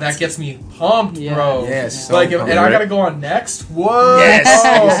 Pumped. that gets me pumped, Yeah. bro. Yes, so like, if, pumped. and I gotta go on next. What? Yes,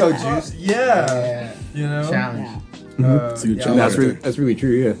 Oh, you're so juiced. Yeah. You know. Challenge. It's a good yeah, challenge. That's really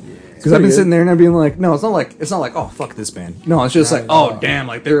true. Yeah. Because I've been sitting there and I'm being like, no, it's not like, oh fuck this band. No, it's just like, oh damn,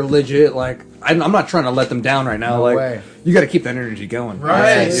 like they're legit. Like I'm not trying to let them down right now. No like way. you got to keep that energy going.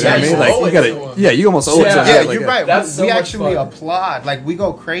 Right. You know Yeah, what I mean? you Like owe you it got to to. 'em. Yeah, you almost owe it Yeah. to them. Yeah, Like, you're right. That's so we much actually fun. applaud. Like we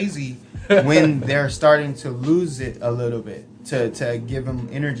go crazy when they're starting to lose it a little bit to give them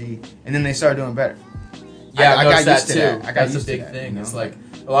energy, and then they start doing better. Yeah, I I got noticed that used to too. that. I got That's used a to big that, thing. you know? It's like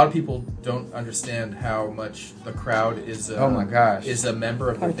a lot of people don't understand how much the crowd is. Oh my gosh. is a member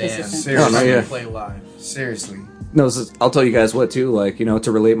of the band. Participant. Seriously. Oh, no, yeah. Play live. Seriously. No, I'll tell you guys what too. Like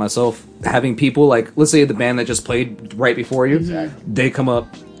to relate myself, having people like, let's say the band that just played right before you, they come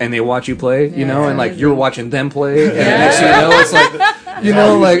up and they watch you play, you know, and like you're watching them play, and next thing you know, it's like, you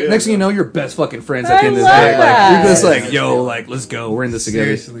know, like next thing you know, you're best fucking friends at the end of the I day. love Like that. you're just like, yo, like let's go, we're in this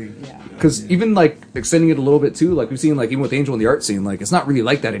together. Seriously. Because even like extending it a little bit too, like we've seen like even with Angel in the art scene, like it's not really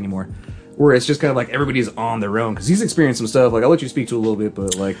like that anymore. Where it's just kind of like everybody's on their own because he's experienced some stuff. Like I'll let you speak to a little bit,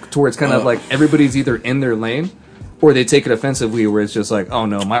 but like towards kind of like everybody's either in their lane or they take it offensively, where it's just like, oh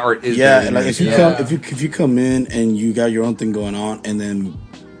no, my art is better Yeah, than like yours. if you Yeah. come if you come in and you got your own thing going on, and then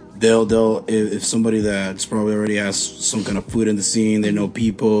they'll if somebody that's probably already has some kind of foot in the scene, they know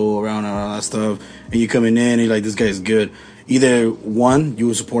people around and all that stuff, and you coming in and you're like, this guy is good. Either one, you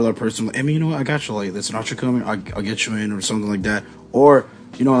will support that person. Like, I mean, you know what, I got you. Like, there's an archer coming, I'll get you in or something like that. Or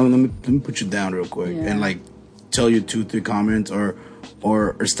you know, let me put you down real quick and like tell you 2-3 comments or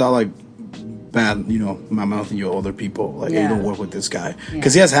start like bad, you know, my mouth and your other people. Like, hey, don't work with this guy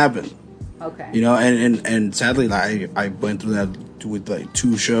because he has happened. Okay. You know, and sadly, like, I went through that with like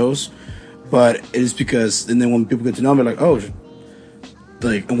 2 shows, but it's because, and then when people get to know me, like, oh,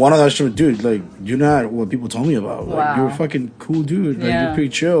 like, and one of those shows, dude, like, you're not what people told me about. Like, Wow. you're a fucking cool dude. Like, Yeah. you're pretty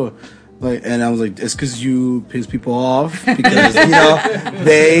chill. Like, and I was like, it's because you piss people off because you know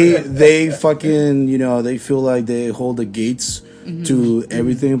they fucking, you know, they feel like they hold the gates to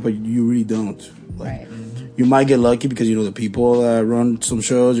everything, but you really don't. Like, Right. you might get lucky because you know the people that run some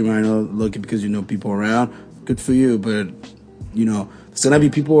shows. You might know lucky because you know people around. Good for you, but you know there's gonna be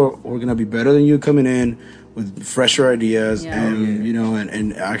people who are gonna be better than you coming in with fresher ideas, Yeah. and you know,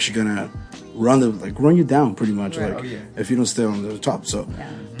 and actually gonna run you down pretty much. Right. Like Oh, yeah. if you don't stay on the top. So, Yeah.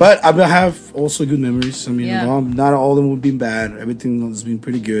 but I have also good memories. I mean, Yeah. not all of them have been bad. Everything has been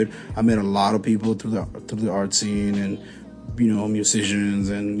pretty good. I met a lot of people through the art scene and. You know, musicians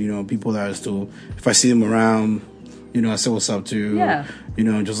and, you know, people that I still, if I see them around, you know, I say what's up to. Yeah. You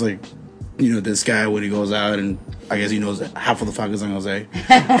know, just like, you know, this guy when he goes out and I guess he knows half of the fucking San Jose. You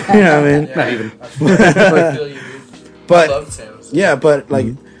know what I mean? Not even. I feel you, dude. But, I love San Jose. yeah, but like,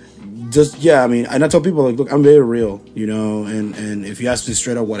 just, yeah, I mean, and I tell people, like, look, I'm very real, you know, and if you ask me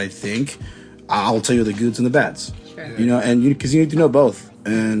straight up what I think, I'll tell you the goods and the bads. Sure. You know, and because you need to know both.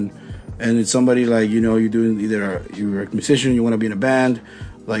 And it's somebody like, you know, you're doing either you're a musician, you want to be in a band,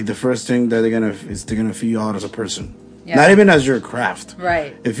 like the first thing that they're gonna feel you out as a person, Yeah. not even as your craft.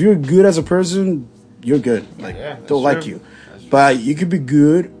 Right. If you're good as a person, you're good. Like that's they'll like true. you, but you could be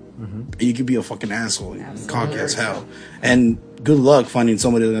good, and you could be a fucking asshole, cocky as hell. And good luck finding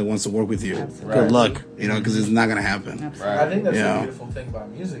somebody that wants to work with you. Absolutely. Good luck, you know, because it's not gonna happen. Absolutely. I think that's Yeah. the beautiful thing about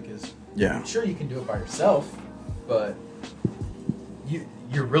music is, Yeah. sure you can do it by yourself, but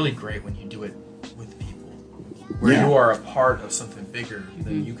you're really great when you do it with people, where Yeah. you are a part of something bigger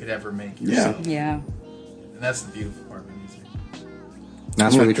than you could ever make yourself. Yeah. And that's the beautiful part of music.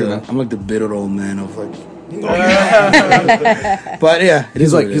 That's I'm really like true. the, I'm like the bitter old man of like, but yeah, it He's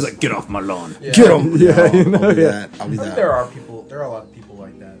is what like, it he's is. like, get off my lawn. Yeah. Get him. Yeah, you know, I'll be yeah. that. I'll be I think that. there are a lot of people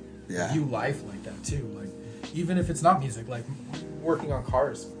like that. Yeah. View life like that too. Like even if it's not music, like working on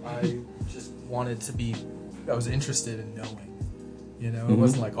cars, I just wanted to be. I was interested in knowing. You know, it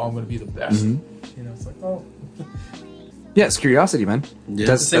wasn't like, oh, I'm going to be the best. You know, it's like, oh, Yeah, it's curiosity, man. Yeah.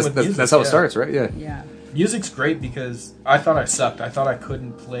 That's, Same that's, with that's, music, that's how it yeah. starts, right? Yeah. Yeah. music's great because I thought I sucked. I thought I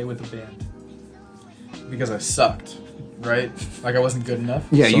couldn't play with a band because I sucked. Right? Like I wasn't good enough.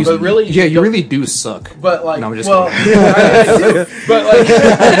 Yeah, So- you but really, yeah, you don't- really do suck. But like, No, I'm just well, kidding. I do, but like,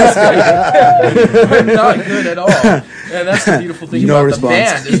 I'm not good at all, and that's the beautiful thing No about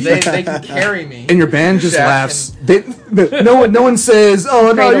response. the band is they can carry me. And your band just Jack laughs. No one says, "Oh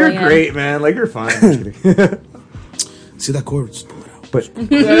no, Cradle you're in. great, man. Like you're fine." I'm just kidding. See that chord? Just pull it out. But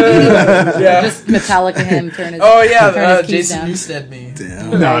Yeah. Just Metallica him turn his. Oh yeah, turn his keys Jason down. Newsted me.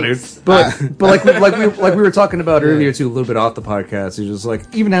 Damn. no, dude. But like we were talking about earlier too, a little bit off the podcast. It's just like,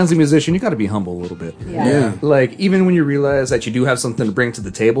 even as a musician, you got to be humble a little bit. Yeah. Like, even when you realize that you do have something to bring to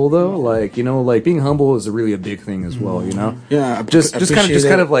the table, though, like, you know, like being humble is really a big thing as well. You know. Yeah. I Just appreciate kind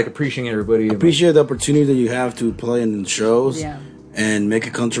that. of like appreciating everybody. and, Appreciate the opportunity that you have to play in shows. Yeah. And make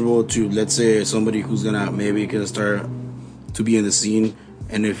it comfortable to, let's say, somebody who's gonna maybe gonna start to be in the scene.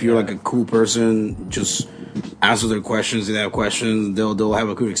 And if you're like a cool person, just answer their questions. If they have questions, they'll have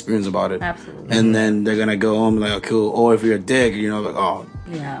a good experience about it. Absolutely. And then they're gonna go home like, oh, cool. Or if you're a dick, you know, like, oh,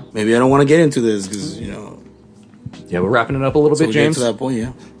 Yeah. maybe I don't want to get into this because you know. Yeah, we're wrapping it up a little So bit, we get James. to that point,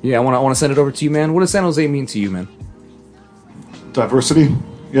 yeah. Yeah, I want to send it over to you, man. What does San Jose mean to you, man? Diversity.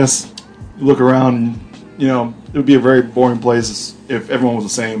 Yes. You look around, you know, it would be a very boring place if everyone was the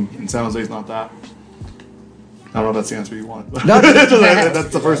same, and San Jose's not that. I don't know if that's the answer you want. But that's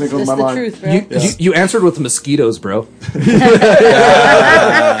the first thing that comes Just to my the mind. truth, bro. You answered with mosquitoes, bro.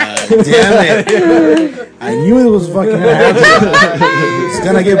 Damn it! I knew it was fucking gonna happen. It's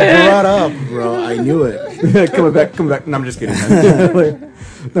gonna get brought up, bro. I knew it. coming back. No, I'm just kidding, man.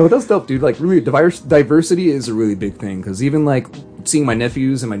 No, that's dope, dude. Like, really, diversity is a really big thing, because even like seeing my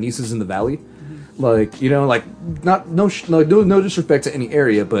nephews and my nieces in the valley, like, you know, like, no disrespect to any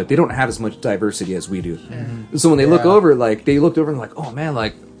area, but they don't have as much diversity as we do. So when they look over, like, they looked over and like, oh man,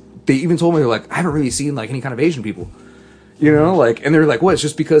 like, they even told me, they're like, I haven't really seen like any kind of Asian people. You know, like, and they're like, what? It's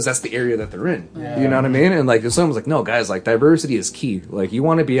just because that's the area that they're in. You know what I mean? And like, someone's like, no, guys, like, diversity is key. Like, you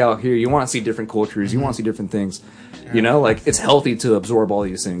want to be out here, you want to see different cultures, you want to see different things. You know, like, it's healthy to absorb all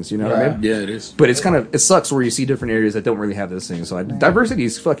these things. You know what I mean? Yeah, it is. But it's kind of, it sucks where you see different areas that don't really have those things. So diversity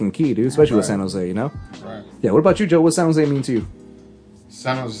is fucking key, dude, especially with San Jose. You know? Right. Yeah. What about you, Joe? What does San Jose mean to you?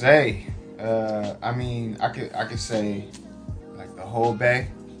 San Jose. I mean, I could say like the whole Bay.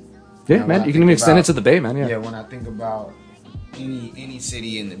 Yeah, when man. I You can think even extend it about- to the Bay, man. Yeah. Yeah, when I think about any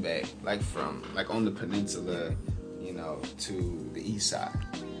city in the Bay, like from like on the peninsula, you know, to the east side.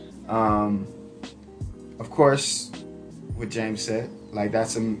 Of course, what James said, like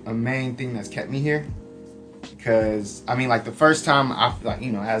that's a main thing that's kept me here. Because I mean, like the first time I, like,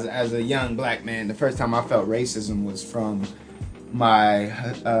 you know, as a young black man, the first time I felt racism was from my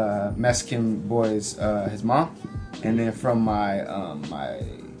Mexican boy's his mom, and then from my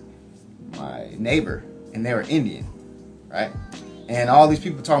my neighbor, and they were Indian, right? And all these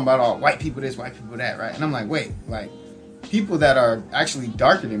people talking about all white people this, white people that, right? And I'm like, wait, like people that are actually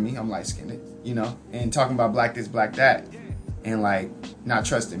darker than me, I'm light skinned, you know, and talking about black this, black that, and like not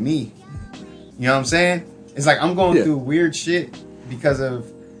trusting me. You know what I'm saying? It's like I'm going through weird shit because of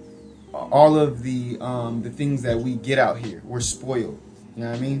all of the things that we get out here. We're spoiled. You know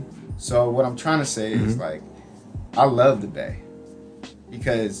what I mean? So what I'm trying to say is like, I love the Bay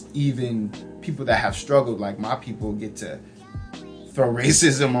because even people that have struggled, like my people, get to throw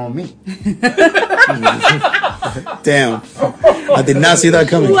racism on me. Damn. I did not see that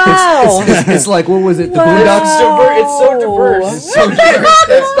coming. Wow. It's like, what was it? The Wow. Boondocks? It's so diverse. It's so diverse.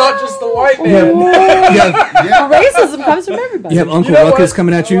 It's not just the white man. Racism comes from everybody. You have Uncle You know Ruckus what?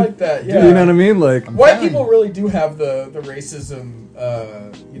 coming at you. I like that, yeah. You know what I mean? Like, White people really do have the racism,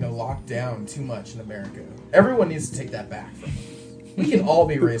 locked down too much in America. Everyone needs to take that back from them. We can all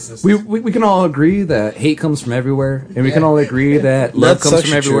be racist. we can all agree that hate comes from everywhere, and we can all agree that love That's comes such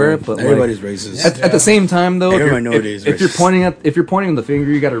from everywhere. true. But Everybody's like, racist. at the same time, though, Every if minority is you're racist. if you're pointing the finger,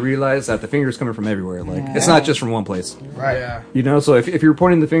 you got to realize that the finger is coming from everywhere. Like, it's not just from one place. Right. Yeah. You know, so if you're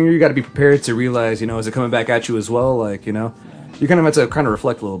pointing the finger, you got to be prepared to realize, you know, is it coming back at you as well? Like, you know, you kind of have to kind of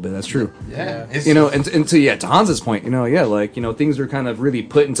reflect a little bit. That's true. Yeah. You know, and to Hans's point, you know, yeah, like, you know, things are kind of really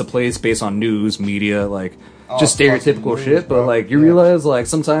put into place based on news, media, like, just stereotypical fucking shit. news, But bro. like, you realize, like,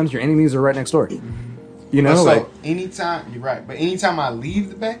 sometimes your enemies are right next door. You know, So like, anytime, you're right, but anytime I leave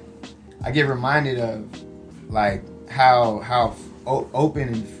the Bay, I get reminded of like how open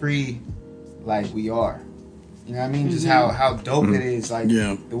and free like we are. You know what I mean? Just how dope it is, like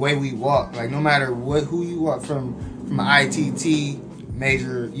the way we walk. Like no matter who you are, from an ITT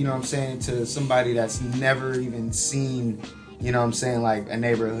major, you know what I'm saying, to somebody that's never even seen, you know what I'm saying, like a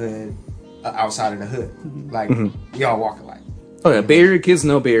neighborhood outside of the hood. Like we all walk alike. oh yeah, Bay Area kids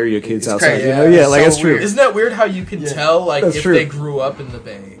know Bay Area kids It's outside. crazy. You know, Yeah, yeah, it's like so it's true. weird. Isn't that weird how you can tell, like, That's if true. they grew up in the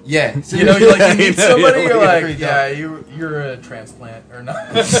Bay? Yeah. You know, you're like, you meet somebody, Yeah, you're yeah, like, yeah. you're a transplant or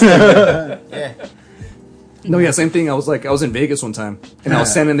not. Yeah. No, yeah, same thing. I was in Vegas one time, and I was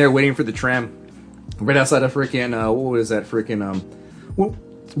standing there waiting for the tram, right outside of freaking what was that freaking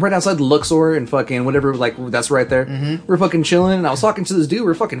right outside the Luxor and fucking whatever, like that's right there. We're fucking chilling, and I was talking to this dude.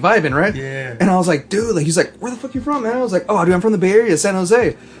 We're fucking vibing, right? Yeah. And I was like, dude, like he's like, where the fuck you from, man? I was like, oh, dude, I'm from the Bay Area, San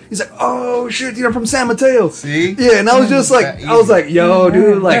Jose. He's like, oh shit, dude, I'm from San Mateo. See? Yeah, and I was just like, That I was like, yo,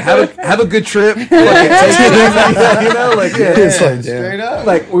 dude, like have a good trip. Fucking take it easy, you know, like yeah. It's like, Straight up.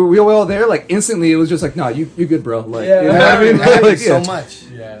 Like we were all there. Like instantly, it was just like, "No, you good, bro." Like, Yeah. you know what I mean? I Like, so yeah. much.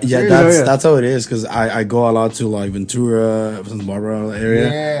 Yeah. Yeah, that's how it is because I go a lot to like Ventura, Santa Barbara area,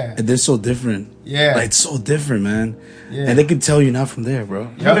 Yeah. and they're so different. Yeah. Like, it's so different, man. Yeah. And they can tell you're not from there, bro.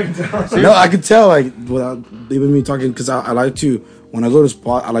 Yep. No, I could tell like without even me talking because I like to when I go to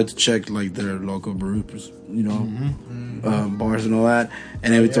spot I like to check like their local brews, you know, bars and all that.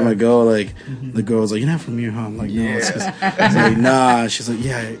 And every time I go, like the girl's like, "You're not from here, huh?" I'm like, "No." It's like, nah. She's like,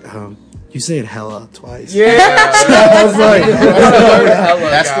 "Yeah." You say it hella twice. Yeah. I was like,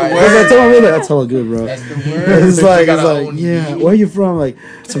 That's the I was word. like, tell me that's hella good, bro. That's the word. It's like, gotta own yeah, where are you from? Like,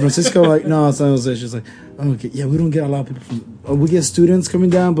 San Francisco? Like, no, San Jose. She's like, oh, okay, yeah, we don't get a lot of people from, we get students coming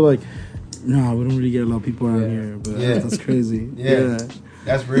down, but like, no, we don't really get a lot of people around here, but Yeah. that's crazy. Yeah.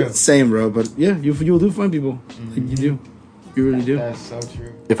 That's real. Same, bro, but yeah, you do find people. Like, you do. You really do. That's so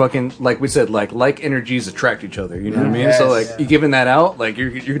true. You fucking like we said, like energies attract each other. You know what I mean? Yes. So like you giving that out, like you're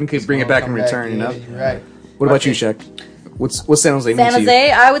gonna keep bring it back in Come return. You know? Yeah, you're right. What about you, Shaq? What's San Jose mean San to you?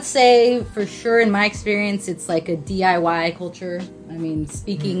 Jose, I would say for sure in my experience, it's like a DIY culture. I mean,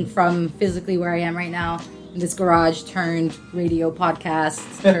 speaking from physically where I am right now, in this garage turned radio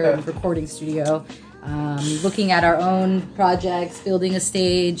podcast turned recording studio. Looking at our own projects, building a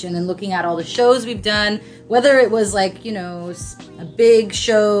stage, and then looking at all the shows we've done, whether it was like, you know, a big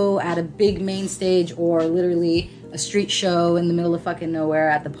show at a big main stage or literally a street show in the middle of fucking nowhere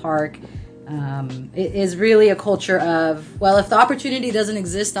at the park. It is really a culture of, well, if the opportunity doesn't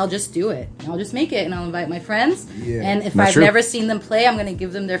exist, I'll just do it. I'll just make it, and I'll invite my friends. Yeah. And if That's I've true. never seen them play, I'm going to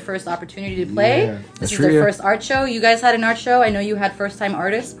give them their first opportunity to play. Yeah. This That's is true, their yeah. first art show. You guys had an art show. I know you had first-time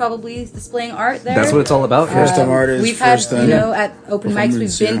artists probably displaying art there. That's what it's all about. First time artists, We've had, first time you know, at open mics we've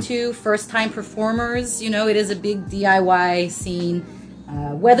performers, been yeah. to, first-time performers. You know, it is a big DIY scene.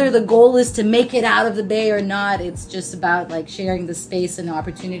 Whether the goal is to make it out of the Bay or not, it's just about like sharing the space and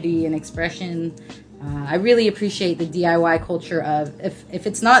opportunity and expression. I really appreciate the DIY culture of if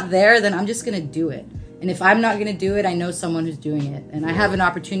it's not there, then I'm just gonna do it. And if I'm not gonna do it, I know someone who's doing it, and I have an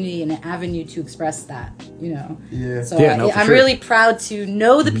opportunity and an avenue to express that. You know. Yeah. So Yeah, no, for I'm sure. really proud to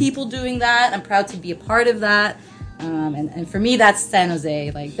know the people doing that. I'm proud to be a part of that. And for me, that's San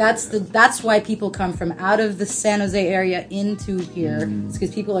Jose. Like that's why people come from out of the San Jose area into here. It's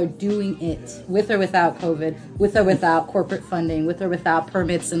because people are doing it with or without COVID, with or without corporate funding, with or without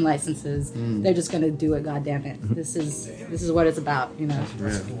permits and licenses. They're just gonna do it. God damn it! This is what it's about. You know.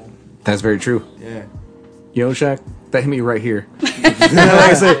 That's very true. Yeah. Yo, Shaq, that hit me right here. Like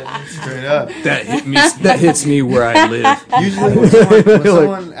I said, Straight up. that hits me where I live. Usually when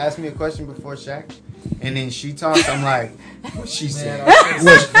someone asks me a question before Shaq, and then she talks, I'm like, what she said?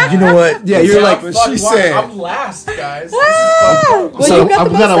 You know what? Yeah, you're like, what she said. I'm last, guys. Well, So, you got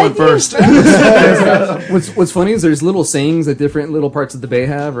I'm the glad I most went ideas, first. What's funny is there's little sayings that different little parts of the Bay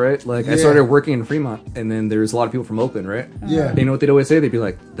have, right? Like I Yeah. started working in Fremont, and then there's a lot of people from Oakland, right? Yeah. And you know what they'd always say? They'd be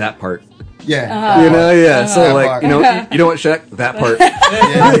like, "That part," Yeah. you know? Yeah. So That like, part. you know what, Shaq? That part, Yeah.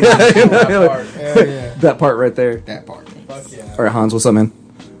 That part. Yeah. that part right there. That part. Fuck yeah. All right, Hans, what's up, man?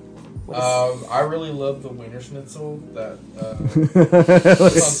 I really love the Wiener Schnitzel that it's on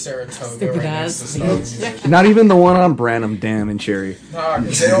Saratoga right next to Star Music. Not even the one on Branham Dam and Cherry. Nah,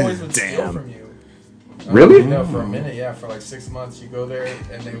 'cause they always would steal Damn. from you. Really? No, for a minute, yeah, for like 6 months. You go there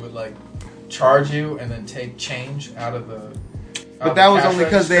and they would like charge you and then take change out of the. But that was only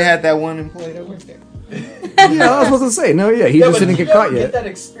because they had that one employee that worked there. Yeah, I was supposed to say no. Yeah, he just didn't get caught Get yet. that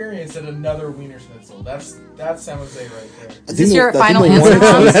experience at another Wiener Schnitzel. That's San Jose right there. Is this your final the answer, one-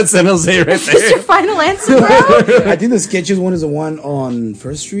 Hans? That's San Jose right Is this your there. final answer, bro? I think the sketchiest one is the one on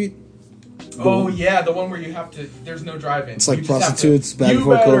First Street. Oh yeah, the one where you have to. There's no drive-in. It's like You just have to- prostitutes back you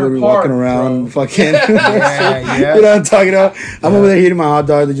before better COVID, we're park, walking around, bro. fucking. Yeah, yeah. You know what I'm talking about? I'm over there eating my hot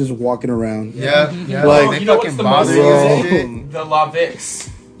dog. They're just walking around. Yeah. Yeah. Like- they you know what's fucking the most bother you and amazing? shit. The La Vix.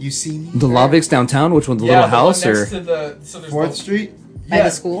 You see me? The Lavix downtown, which one? The Yeah, little house, the one or next to the so there's 4th the, Street? By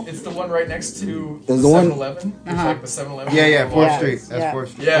the school? It's the one right next to There's the the one- 7-Eleven. There's Uh-huh. like the 7-Eleven. Yeah, yeah, 4th Yeah. Street. That's Yeah. 4th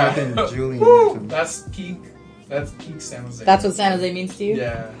Street. Yeah. 4th and Julian. Woo! or something. That's peak San Jose. That's what San Jose means to you?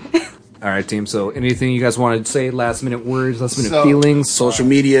 Yeah. all right, team. So, anything you guys want to say? Last minute words, last minute So- feelings. Social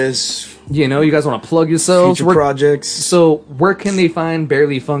medias, You know, you guys want to plug yourselves. future projects. So, where can they find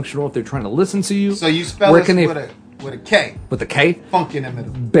Barely Functional if they're trying to listen to you? So you spell Where it can they- with a K. With a K? Funk in the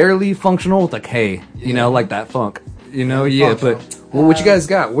middle. Barely Functional with a K. You know, like that funk. You know, yeah, but what you guys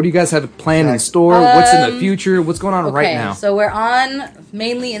got? What do you guys have planned in store? What's in the future? What's going on right now? So we're on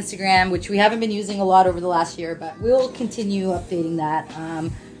mainly Instagram, which we haven't been using a lot over the last year, but we'll continue updating that.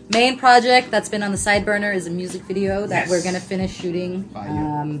 Main project that's been on the side burner is a music video that we're going to finish shooting.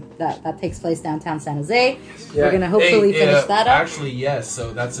 That takes place downtown San Jose. Yeah. We're going to hopefully finish that up. Actually, yes.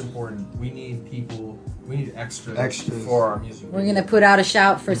 So that's important. We need people. We need extras for our music. We're going to put out a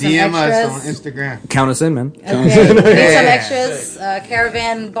shout for some DM extras. us on Instagram. Count us in, man. Okay, we need some extras.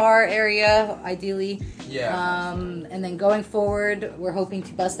 Caravan bar area, ideally. Yeah. And then going forward, we're hoping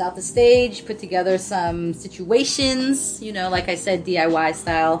to bust out the stage, put together some situations, you know, like I said, DIY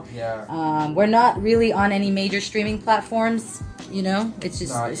style. Yeah. We're not really on any major streaming platforms, you know. It's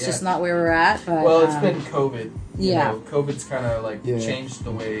just not where we're at. But, well, it's been COVID. You Yeah. know, COVID's kind of like changed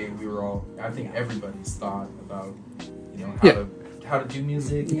the way we were all. I think everybody's thought about, you know, how to do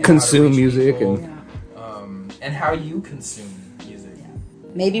music, and consume how to reach music, people, and how you consume music.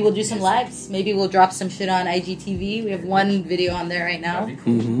 maybe we'll do some lives. Maybe we'll drop some shit on IGTV. We have one video on there right now. That'd be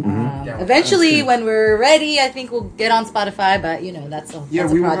cool. Eventually, when we're ready, I think we'll get on Spotify. But you know, that's a Yeah,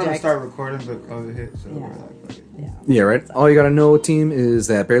 that's we a were project. going to start recording, but COVID hit, so we're like, fuck it. Yeah, right. All you gotta know, team, is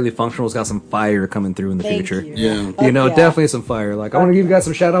that Barely Functional's got some fire coming through in the Thank future. you. Yeah. Fuck You know, yeah. definitely some fire. Like, I want to give you guys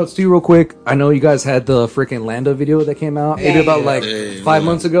some shout outs too, real quick. I know you guys had the freaking Lando video that came out maybe about like 5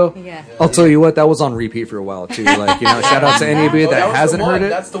 months ago. Yeah. I'll tell you what, that was on repeat for a while too. Like, you know, shout out to anybody that was hasn't the one. heard it.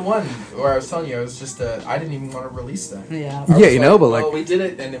 That's the one where I was telling you, I was just, I didn't even want to release that. Yeah. I Yeah, was you know, but well, like- we did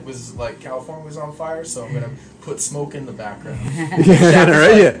it, and it was like California was on fire, so I'm gonna put smoke in the background. Yeah,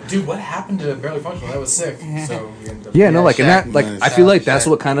 right, yeah. Dude, what happened to Barely Functional? That was sick. So we ended up. Yeah, no, like, and that, like, Nice. I feel like that's Shaq.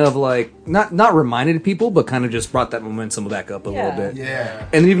 what kind of like not reminded people, but kind of just brought that momentum back up a little bit. Yeah.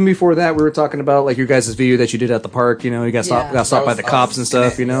 And even before that, we were talking about like your guys' video that you did at the park. You know, you got Yeah. got stopped by That the was cops and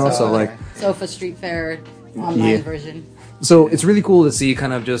stuff. You know, so like, Sofa Street Fair online Yeah. version. so it's really cool to see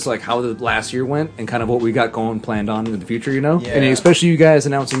kind of just like how the last year went and kind of what we got going planned on in the future. You know, and Yeah. especially you guys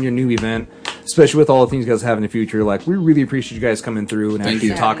announcing your new event, especially with all the things you guys have in the future. Like, we really appreciate you guys coming through and actually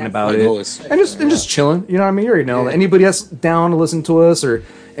you. talking about Like it always. and just chilling. You know what I mean? You already know. Anybody that's down to listen to us or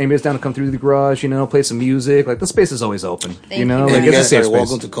anybody that's down to come through the garage, you know, play some music. Like, the space is always open. Thank you know, you. like And you it's a guys safe are space.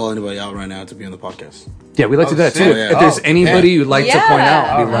 welcome to call anybody out right now to be on the podcast. Yeah, we like to do that too. shit. If there's Oh, anybody you'd like to point Yeah.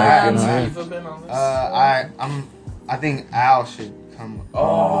 out, be like, Alright. you know, Have you been on this? I think Al should come.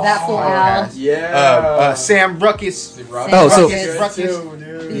 That fool Al. Yeah. Sam Ruckus. Oh, so-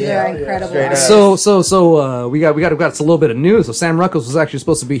 These are incredible. Straight up. So we got a little bit of news. So Sam Ruckles was actually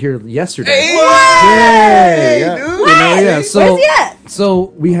supposed to be here yesterday. Hey, Yeah. dude. You know, yeah. So Where's he at?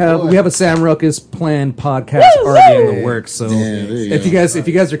 so we have a Sam Ruckus planned podcast already in the works. So Damn, there you if go.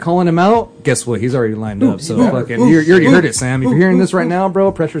 you guys are calling him out, guess what? He's already lined up. So fucking you already heard it, Sam. If you're hearing this right now,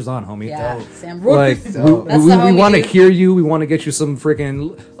 bro, pressure's on, homie. Yeah. Sam Like Rooks. we That's the homie, want to dude. hear you. We want to get you some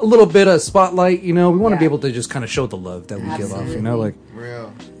freaking a little bit of spotlight. You know, we want to Yeah. be able to just kind of show the love that we give off. You know, like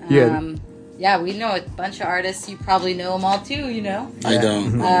Real. yeah. Yeah, we know a bunch of artists. You probably know them all too, you know. I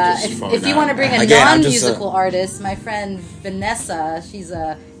don't. I'm just far If you down. want to bring a Again, I'm just, non-musical artist, my friend Vanessa, she's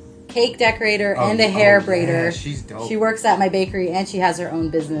a cake decorator and a hair braider. Yeah, she's dope. She works at my bakery and she has her own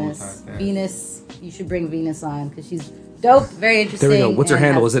business. Okay. Venus, you should bring Venus on because she's dope, very interesting. There we go. What's her and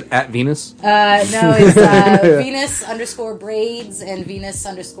handle? has- Is it at Venus? No, it's Venus_braids and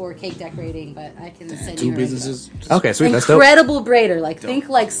Venus_cake decorating. But I can send you Two her businesses. Okay, sweet. That's dope. incredible braider. Like think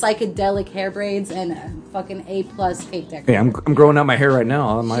like psychedelic hair braids and fucking A+ cake decorating. Hey, I'm growing out my hair right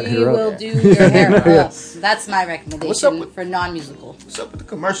now. I might She hit her will up. do your hair up. That's my recommendation What's up with- for non-musical. What's up with the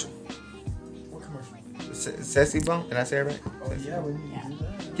commercial? What commercial? Sassy Bone? Did I say it right? Oh yeah, we need Yeah. to do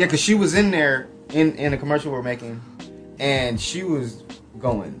that. Yeah, because she was in there in a commercial we're making, and she was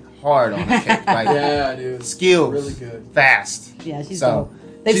going hard on the cake. Like, Yeah, dude. skills. Really good. Fast. Yeah, she's So, dope.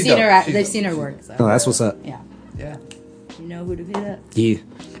 They've she's seen dope. her. She's They've dope. seen her work. So. Oh, that's what's up. Yeah, Yeah. you know who to be that. Yeah.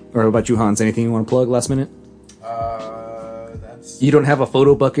 Or what about you, Hans? Anything you want to plug last minute? That's. You don't have a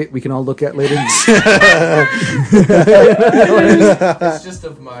photo bucket we can all look at later? It's just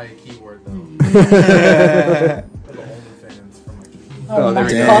of my keyboard though. For the OnlyFans for my keyboard Oh, there my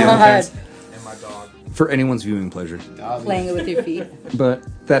we go. God. and my dog. For anyone's viewing pleasure. Playing it with your feet. But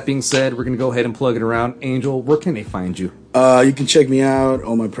that being said, we're going to go ahead and plug it around. Angel, where can they find you? You can check me out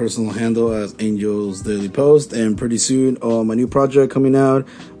on my personal handle as Angels Daily Post, and pretty soon on my new project coming out.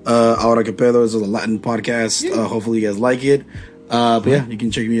 Ahora que pedo is a Latin podcast. Hopefully you guys like it. But yeah, you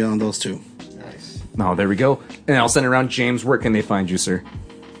can check me out on those too. Oh, there we go. And I'll send it around. James, where can they find you, sir?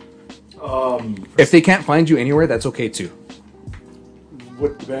 If they can't find you anywhere, that's okay too.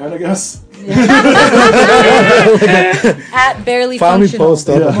 With the band, I guess. At barely Finally functional. post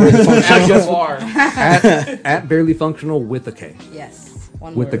up. At Jafar. At barely functional with a K. Yes.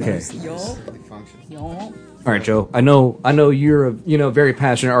 One With word. the K. Yo. Really functional. Yo. All right, Joe. I know you're a very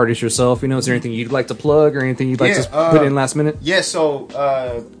passionate artist yourself. Is there anything you'd like to plug or anything you'd like to put in last minute? Yeah, so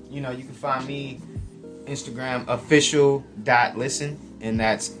you can find me Instagram official.listen, and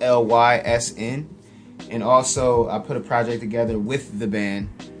that's LYSN. And also I put a project together with the band,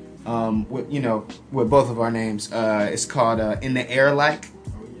 with both of our names. It's called In the Air Like.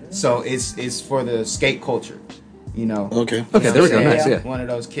 So it's for the skate culture. Okay. Okay, there we go. Nice, yeah. One of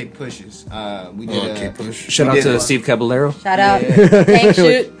those kick pushes. We did kick push. Shout out did to one. Steve Caballero. Shout out. Yeah. Tank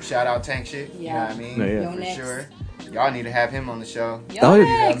shoot. Shout out Tank Shit. You know Yeah. what I mean? Yeah, yeah. Yo, For next. sure. Y'all need to have him on the show. Yo, Oh, yeah.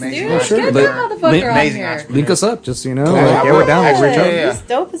 next, Amazing dude. entrepreneur. Get that motherfucker on Amazing here. entrepreneur. Link us up, just I we're will. down. Actually, Reach out. yeah. He's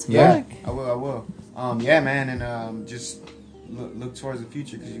dope as fuck. Yeah, I will. Yeah, man, and just look towards the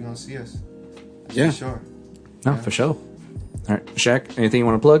future because you're gonna see us. That's Yeah. for sure. No, for sure. All right, Shaq, anything you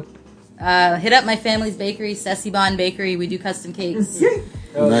want to plug? Hit up my family's bakery, Cecibon Bakery. We do custom cakes.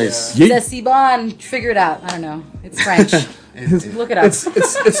 Nice. Cecibon, figure it out. I don't know. It's French. Look it up.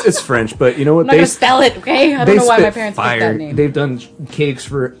 It's French, but you know what? I'm not gonna spell it, okay? I don't know why my spit parents fire. picked that name. They've done cakes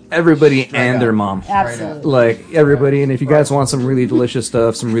for everybody and up. their mom. Absolutely. Like everybody, and if you guys want some really delicious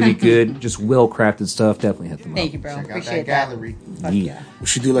stuff, some really good, just well crafted stuff, definitely hit them up. Thank you, bro. Check out Appreciate that that. gallery. Fuck yeah. We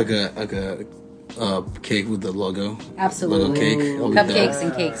should do like a cake with the logo. Absolutely. Logo cake. That'll be Cupcakes dope.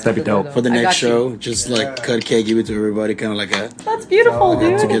 and cakes. That'd be with the dope. logo. For the I next got you. show, just like cut cake, give it to everybody, kind of like a That's beautiful,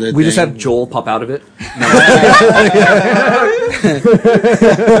 dude. together. We just thing. have Joel pop out of it.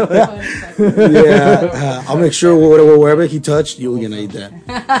 I'll make sure wherever he touched, you're gonna eat that.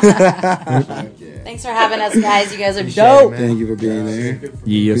 Thanks for having us, guys. You guys are Appreciate dope. it, Thank you for being there.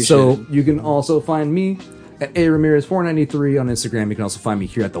 Yeah. Appreciate So it. you can also find me at A Ramirez 493 on Instagram. You can also find me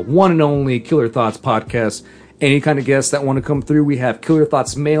here at the one and only Killer Thoughts Podcast. Any kind of guests that want to come through, we have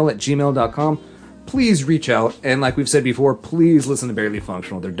killerthoughtsmail@gmail.com. Please reach out, and like we've said before, please listen to Barely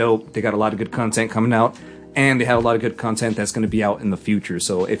Functional. They're dope. They got a lot of good content coming out, and they have a lot of good content that's going to be out in the future.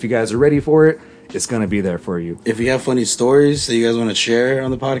 So if you guys are ready for it, it's going to be there for you. If you have funny stories that you guys want to share on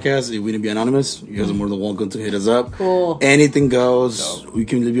the podcast, if we need to be anonymous, you guys are more than welcome to hit us up. Cool. Anything goes. We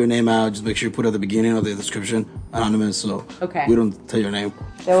can leave your name out. Just make sure you put at the beginning of the description, anonymous, so Okay. we don't tell your name.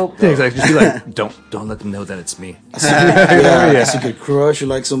 Dope. Exactly. Just be like, don't let them know that it's me. Yeah, secret crush. You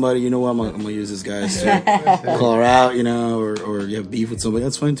like somebody, you know what? I'm gonna use this guy to call her out, or you have beef with somebody.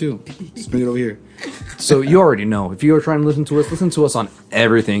 That's fine too. Just bring it over here. So you already know. If you are trying to listen to us on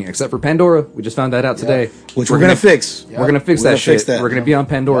everything except for Pandora. We just found that out today. Which we're gonna fix. We're gonna fix We're that gonna shit. fix that. We're gonna be on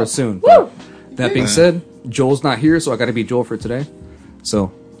Pandora soon. That being said, Joel's not here, so I gotta be Joel for today.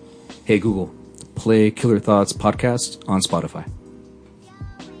 So, hey Google, play Killer Thoughts podcast on Spotify.